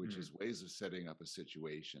 which is ways of setting up a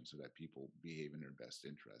situation so that people behave in their best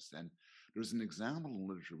interest. And there's an example in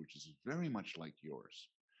literature which is very much like yours,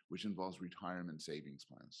 which involves retirement savings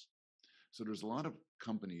plans. So there's a lot of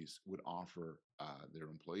companies would offer their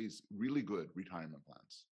employees really good retirement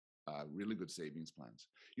plans, really good savings plans.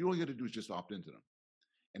 All you got to do is just opt into them,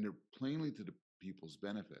 and they're plainly to the people's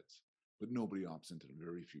benefits. But nobody opts into them.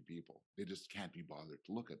 Very few people. They just can't be bothered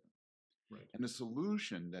to look at them. Right. And the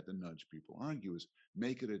solution that the nudge people argue is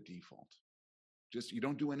make it a default. Just you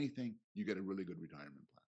don't do anything, you get a really good retirement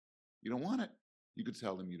plan. You don't want it, you could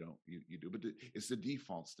tell them you don't. You do, but it's the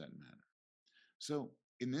defaults that matter. So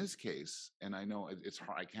in this case, and I know it's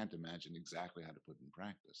hard, I can't imagine exactly how to put it in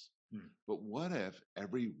practice, but what if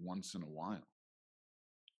every once in a while,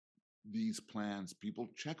 these plans, people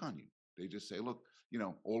check on you. They just say, look,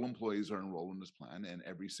 all employees are enrolled in this plan, and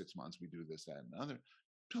every 6 months we do this, that, and other.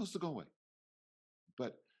 Tell us to go away.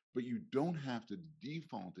 But you don't have to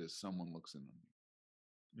default as someone looks in on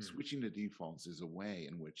you. Switching to defaults is a way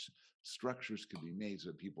in which structures can be made so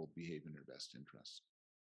that people behave in their best interest.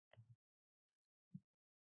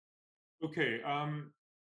 Okay.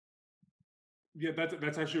 Yeah,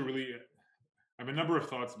 that's actually really. I have a number of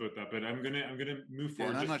thoughts about that, but I'm gonna move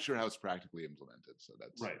forward. And I'm not sure how it's practically implemented, so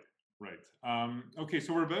that's right. Okay,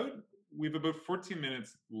 so we have about 14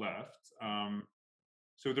 minutes left.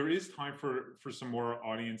 So there is time for some more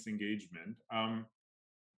audience engagement.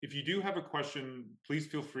 If you do have a question, please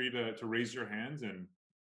feel free to raise your hands and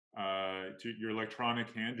to your electronic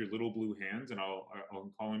hand, your little blue hands, and I'll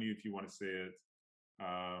call on you if you want to say it.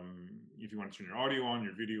 If you want to turn your audio on,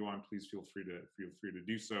 your video on, please feel free to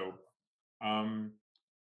do so.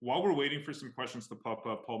 While we're waiting for some questions to pop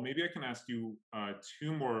up, Paul, maybe I can ask you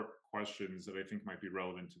 2 more questions that I think might be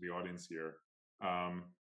relevant to the audience here.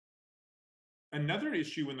 Another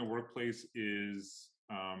issue in the workplace is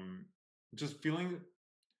just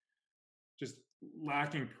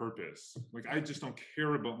lacking purpose. Like, I just don't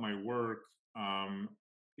care about my work.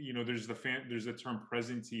 There's the term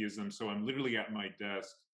presenteeism. So I'm literally at my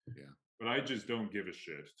desk, but I just don't give a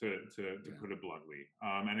shit, to put it bluntly.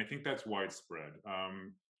 And I think that's widespread.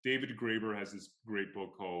 David Graeber has this great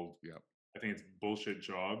book called, I think it's Bullshit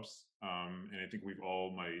Jobs. And I think we've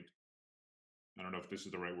all might, I don't know if this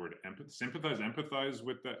is the right word, empathize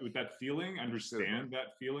with that feeling, understand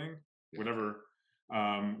that feeling, whatever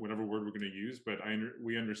word we're going to use, but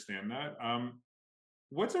we understand that.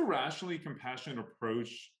 What's a rationally compassionate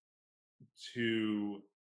approach to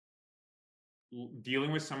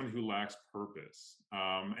dealing with someone who lacks purpose?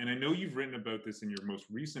 And I know you've written about this in your most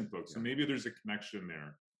recent book, so maybe there's a connection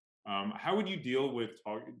there. How would you deal with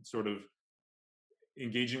sort of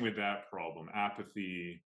engaging with that problem,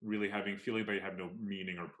 apathy, really feeling they have no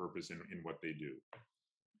meaning or purpose in what they do?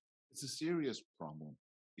 It's a serious problem.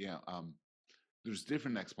 There's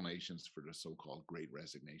different explanations for the so-called Great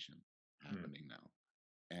Resignation happening now,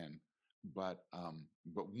 but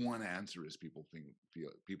one answer is people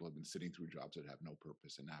people have been sitting through jobs that have no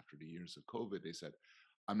purpose, and after the years of COVID, they said,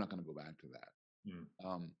 "I'm not going to go back to that."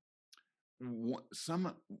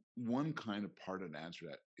 One kind of part of the answer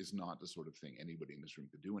to that is not the sort of thing anybody in this room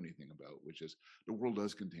could do anything about, which is the world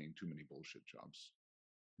does contain too many bullshit jobs.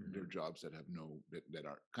 There are jobs that have that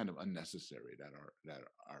are kind of unnecessary, that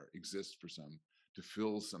are exist for some to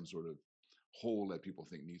fill some sort of hole that people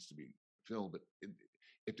think needs to be filled. But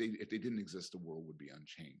if they didn't exist, the world would be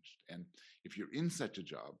unchanged. And if you're in such a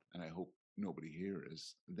job, and I hope nobody here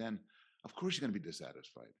is, then of course you're going to be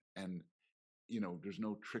dissatisfied. And there's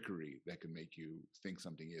no trickery that can make you think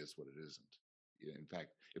something is what it isn't. In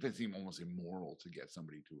fact, if it seemed almost immoral to get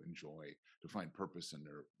somebody to enjoy, to find purpose in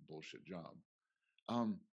their bullshit job.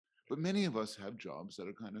 But many of us have jobs that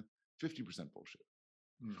are kind of 50% bullshit.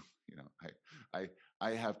 You know,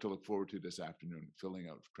 I have to look forward to this afternoon filling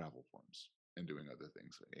out travel forms and doing other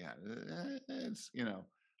things. Yeah, it's, you know,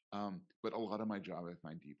 but a lot of my job I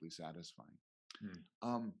find deeply satisfying.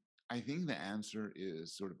 I think the answer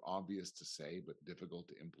is sort of obvious to say, but difficult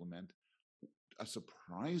to implement. A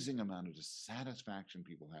surprising amount of dissatisfaction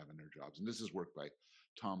people have in their jobs, and this is work by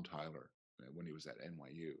Tom Tyler when he was at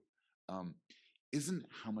NYU, isn't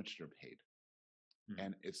how much they're paid.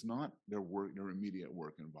 And it's not their work, their immediate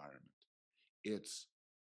work environment. It's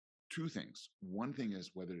two things. One thing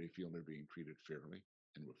is whether they feel they're being treated fairly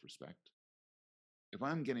and with respect. If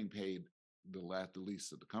I'm getting paid the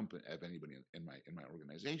least of the company, of anybody in my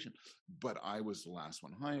organization, but I was the last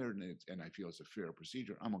one hired, and I feel it's a fair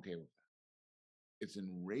procedure, I'm okay with that. It's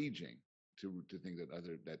enraging to think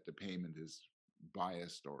that the payment is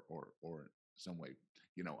biased or some way,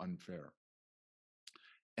 you know, unfair.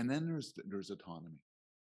 And then there's autonomy.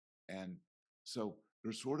 And so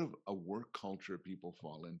there's sort of a work culture people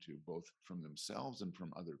fall into, both from themselves and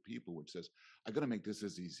from other people, which says, I got to make this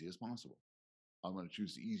as easy as possible. I'm going to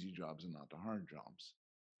choose the easy jobs and not the hard jobs.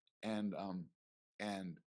 And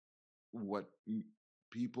what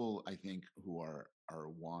people, I think, who are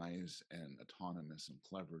wise and autonomous and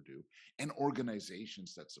clever do, and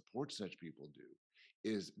organizations that support such people do,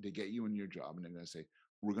 is they get you in your job and they're going to say,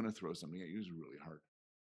 we're going to throw something at you that's really hard.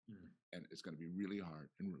 And it's going to be really hard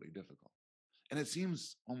and really difficult. And it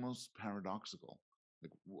seems almost paradoxical.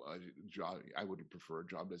 Like, I would prefer a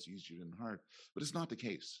job that's easier than hard, but it's not the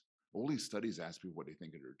case. All these studies ask people what they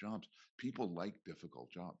think of their jobs. People like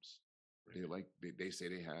difficult jobs. Right. They say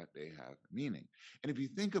they have meaning. And if you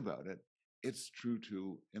think about it, it's true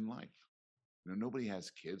too in life. You know, nobody has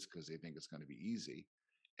kids because they think it's going to be easy,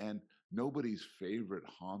 and nobody's favorite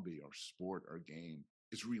hobby or sport or game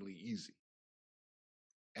is really easy.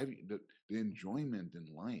 The enjoyment in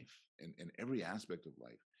life and in every aspect of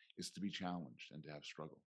life is to be challenged and to have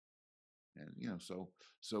struggle. And, you know,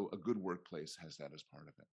 so a good workplace has that as part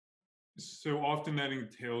of it. So often that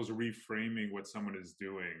entails reframing what someone is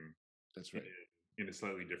doing. That's right. In a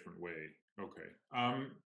slightly different way. Okay.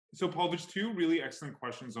 So Paul, there's two really excellent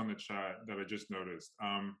questions on the chat that I just noticed.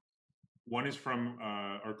 One is from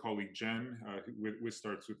our colleague Jen, which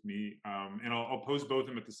starts with me, and I'll pose both of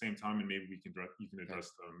them at the same time, and maybe you can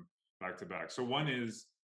address them back to back. So one is,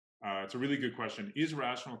 it's a really good question: is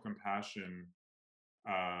rational compassion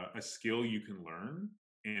a skill you can learn?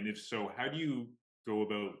 And if so, how do you go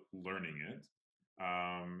about learning it?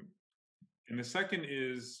 And the second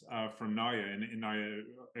is from Naya, and Naya,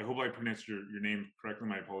 I hope I pronounced your name correctly.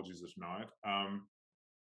 My apologies if not.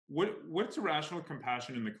 What's rational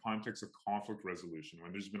compassion in the context of conflict resolution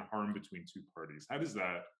when there's been harm between two parties? How does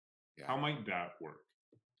that? Yeah. How might that work?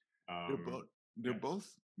 They're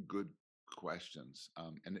both good questions,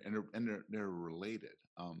 and they're related.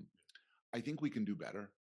 I think we can do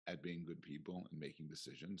better at being good people and making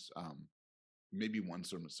decisions. Maybe one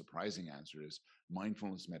sort of surprising answer is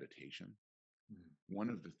mindfulness meditation. One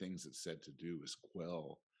of the things it's said to do is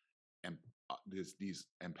quell these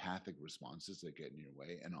empathic responses that get in your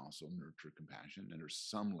way, and also nurture compassion. And there's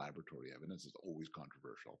some laboratory evidence, it's always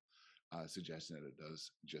controversial, suggesting that it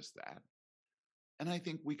does just that. And I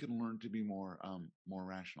think we can learn to be more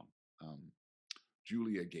rational.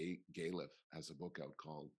 Julia Galef has a book out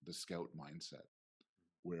called The Scout Mindset,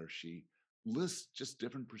 where she lists just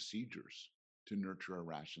different procedures to nurture a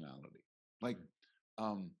rationality. Like,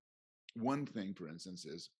 one thing, for instance,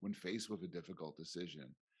 is when faced with a difficult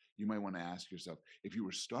decision, you might want to ask yourself, if you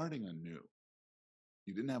were starting anew,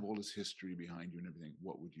 you didn't have all this history behind you and everything,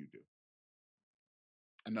 what would you do?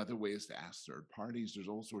 Another way is to ask third parties. There's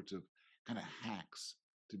all sorts of kind of hacks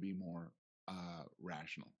to be more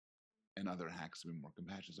rational, and other hacks to be more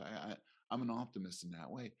compassionate. So I'm an optimist in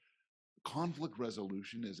that way. Conflict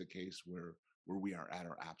resolution is a case where we are at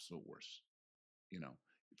our absolute worst. You know,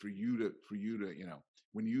 for you to, you know,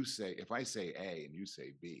 when you say, if I say A and you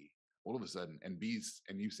say B, all of a sudden, and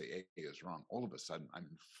you say A is wrong, all of a sudden I'm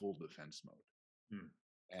in full defense mode.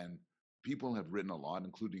 And people have written a lot,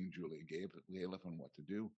 including Julia Galef, on what to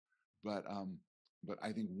do. But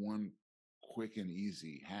I think one quick and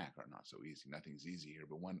easy hack, or not so easy, nothing's easy here,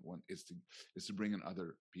 but one is to bring in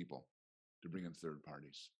other people, to bring in third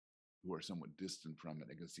parties who are somewhat distant from it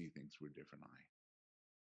and can see things through a different eye.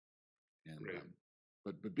 And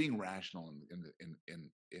but being rational in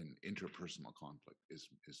interpersonal conflict is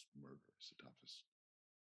murderous, the toughest.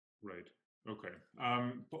 Right. Okay.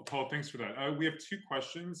 Paul, thanks for that. We have two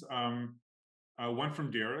questions. One from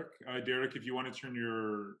Derek. Derek, if you want to turn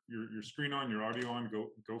your screen on, your audio on,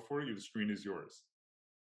 go for it. The screen is yours.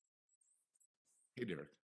 Hey, Derek.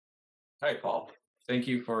 Hi, Paul. Thank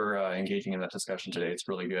you for engaging in that discussion today. It's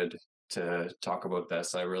really good to talk about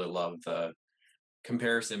this. I really love the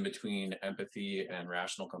comparison between empathy and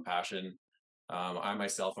rational compassion. I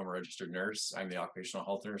myself am a registered nurse. I'm the occupational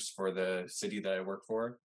health nurse for the city that I work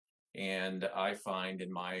for. And I find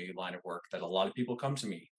in my line of work that a lot of people come to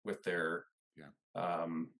me with their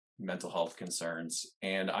mental health concerns.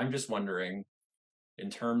 And I'm just wondering,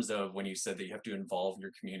 in terms of when you said that you have to involve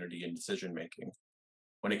your community in decision making,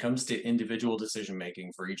 when it comes to individual decision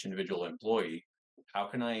making for each individual employee, how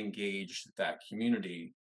can I engage that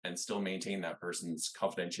community and still maintain that person's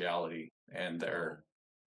confidentiality and their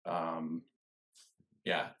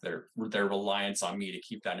their reliance on me to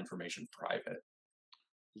keep that information private?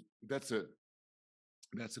 That's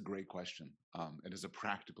a great question. It is a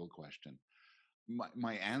practical question.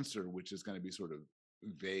 My answer, which is going to be sort of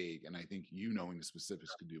vague, and I think knowing the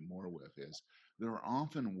specifics could do more with, is there are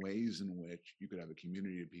often ways in which you could have a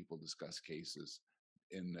community of people discuss cases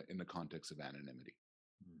in the context of anonymity,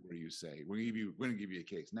 where you say, we're going to give you a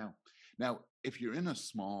case. Now, if you're in a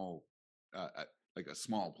small, like a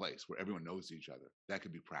small place where everyone knows each other, that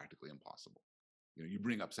could be practically impossible. You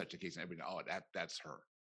bring up such a case and everybody, oh, that's her.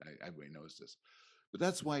 Everybody knows this. But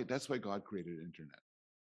that's why God created internet.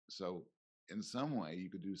 So in some way, you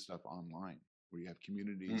could do stuff online where you have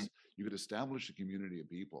communities. You could establish a community of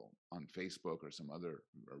people on Facebook or some other,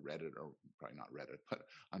 or Reddit, or probably not Reddit, but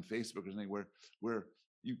on Facebook or something where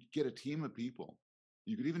you get a team of people.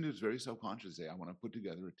 You could even do this very self-conscious, say, I want to put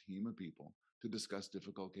together a team of people to discuss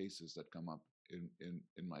difficult cases that come up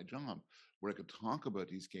in my job, where I could talk about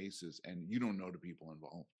these cases and you don't know the people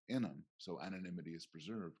involved in them. So anonymity is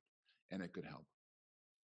preserved and it could help.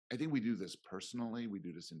 I think we do this personally, we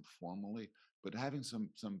do this informally, but having some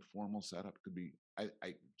formal setup could be,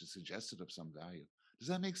 I just suggested, of some value. Does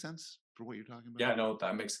that make sense for what you're talking about? Yeah, no,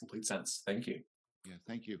 that makes complete sense. Thank you. Yeah,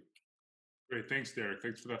 thank you. Great, thanks, Derek.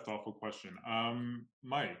 Thanks for that thoughtful question.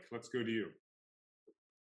 Mike, let's go to you.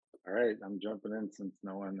 All right, I'm jumping in since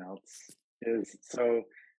no one else is. So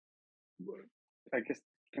I guess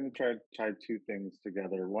kind of try two things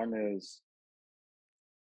together. One is,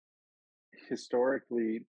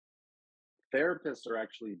 historically, therapists are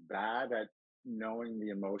actually bad at knowing the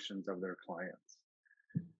emotions of their clients.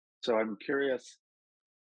 So I'm curious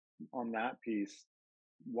on that piece.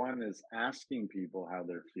 One is asking people how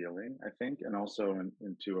they're feeling, I think, and also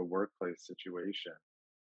into a workplace situation.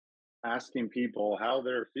 Asking people how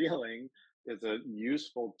they're feeling is a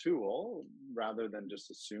useful tool rather than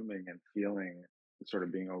just assuming and feeling, sort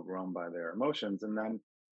of being overwhelmed by their emotions. And then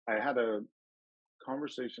I had a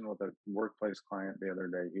conversation with a workplace client the other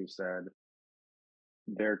day who said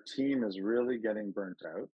their team is really getting burnt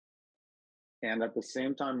out. And at the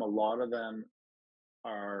same time, a lot of them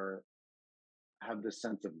have this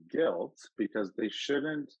sense of guilt because they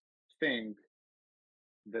shouldn't think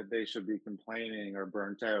that they should be complaining or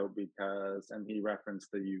burnt out because, and he referenced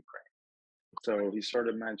the Ukraine. So he sort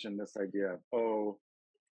of mentioned this idea of, oh,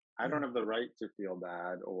 I don't have the right to feel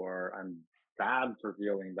bad, or I'm bad for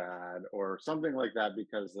feeling bad, or something like that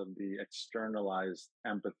because of the externalized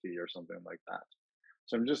empathy or something like that.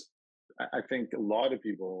 So I think a lot of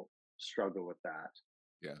people struggle with that.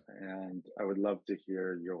 Yeah. And I would love to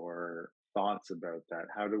hear your thoughts about that.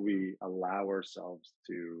 How do we allow ourselves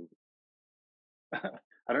to,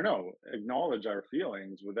 I don't know, acknowledge our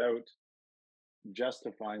feelings without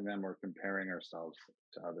justifying them or comparing ourselves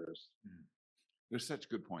to others? They're such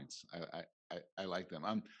good points. I like them.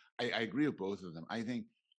 I agree with both of them. I think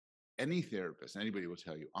any therapist, anybody will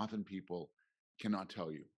tell you, often people cannot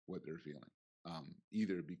tell you what they're feeling,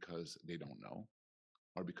 either because they don't know,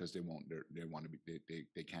 or because they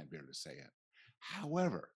can't bear to say it.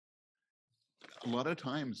 However, a lot of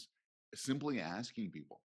times, simply asking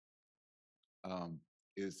people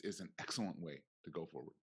is an excellent way to go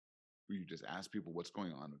forward. You just ask people what's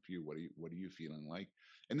going on with you. What are you feeling like?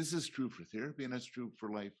 And this is true for therapy, and it's true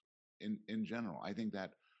for life in general. I think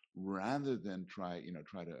that rather than try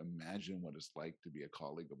to imagine what it's like to be a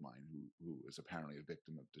colleague of mine who is apparently a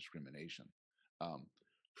victim of discrimination,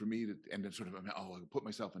 for me to, and then sort of, I put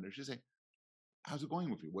myself in there, just say, how's it going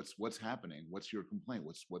with you? What's happening? What's your complaint?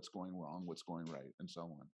 What's going wrong? What's going right? And so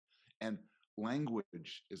on. And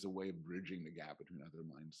language is a way of bridging the gap between other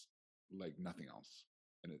minds like nothing else.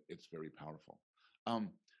 And it's very powerful.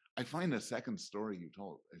 I find the second story you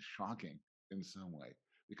told is shocking in some way,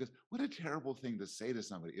 because what a terrible thing to say to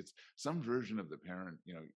somebody. It's some version of the parent,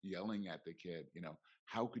 yelling at the kid,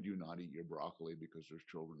 how could you not eat your broccoli because there's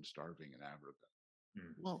children starving in Africa?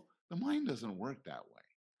 Well, The mind doesn't work that way.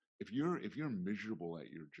 If you're miserable at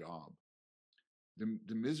your job,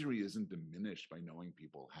 the misery isn't diminished by knowing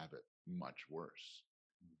people have it much worse.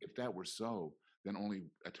 If that were so, then only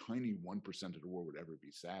a tiny 1% of the world would ever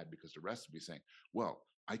be sad, because the rest would be saying, well,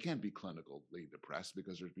 I can't be clinically depressed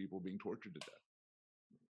because there's people being tortured to death.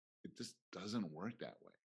 It just doesn't work that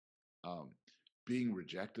way. Being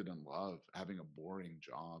rejected in love, having a boring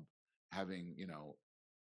job, having,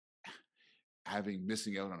 having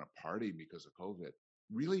missing out on a party because of COVID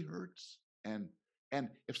really hurts. And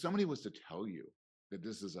if somebody was to tell you that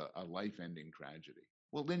this is a life-ending tragedy,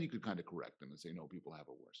 well, then you could kind of correct them and say, no, people have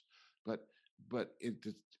it worse. But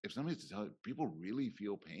if somebody's to tell you, people really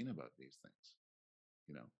feel pain about these things.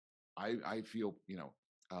 I feel,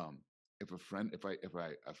 if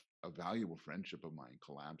a valuable friendship of mine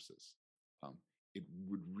collapses, it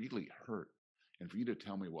would really hurt. And for you to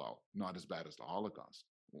tell me, well, not as bad as the Holocaust,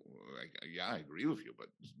 yeah, I agree with you, but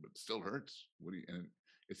it still hurts. What do you? And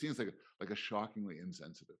it seems like a shockingly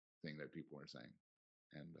insensitive thing that people are saying,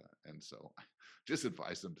 and so just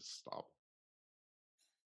advise them to stop.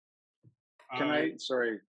 Can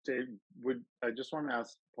sorry, Dave, I just want to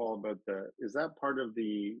ask Paul about is that part of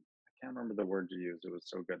I can't remember the word you used, it was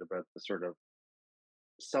so good, about the sort of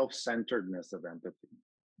self-centeredness of empathy.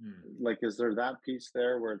 Like, is there that piece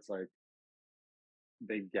there where it's like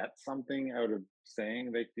they get something out of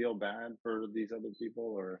saying they feel bad for these other people?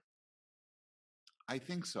 Or I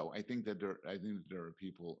think so. I think that there are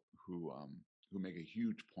people who make a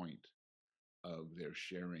huge point of their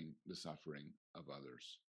sharing the suffering of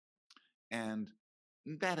others. And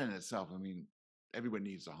that in itself, I mean, everyone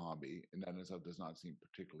needs a hobby, and that in itself does not seem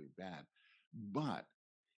particularly bad. But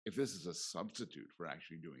if this is a substitute for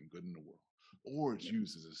actually doing good in the world, or it's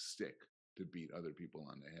used as a stick to beat other people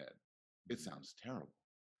on the head, it sounds terrible.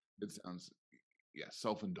 It sounds,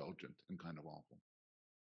 self-indulgent and kind of awful.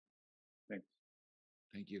 Thanks.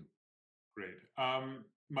 Thank you. Great.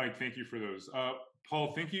 Mike, thank you for those.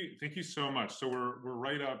 Paul, thank you so much. So we're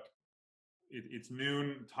right up. It's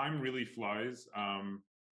noon. Time really flies.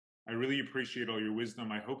 I really appreciate all your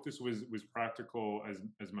wisdom. I hope this was practical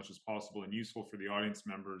as much as possible and useful for the audience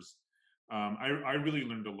members. I really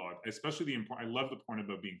learned a lot, especially I love the point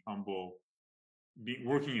about being humble,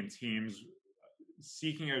 working in teams,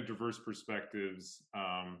 seeking out diverse perspectives,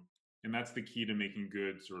 and that's the key to making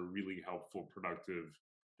good, sort of really helpful, productive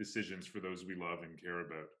decisions for those we love and care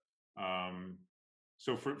about.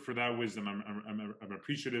 So for that wisdom, I'm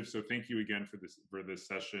appreciative. So thank you again for this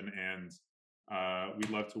session, and we'd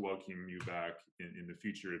love to welcome you back in the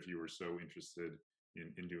future if you were so interested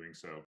in doing so.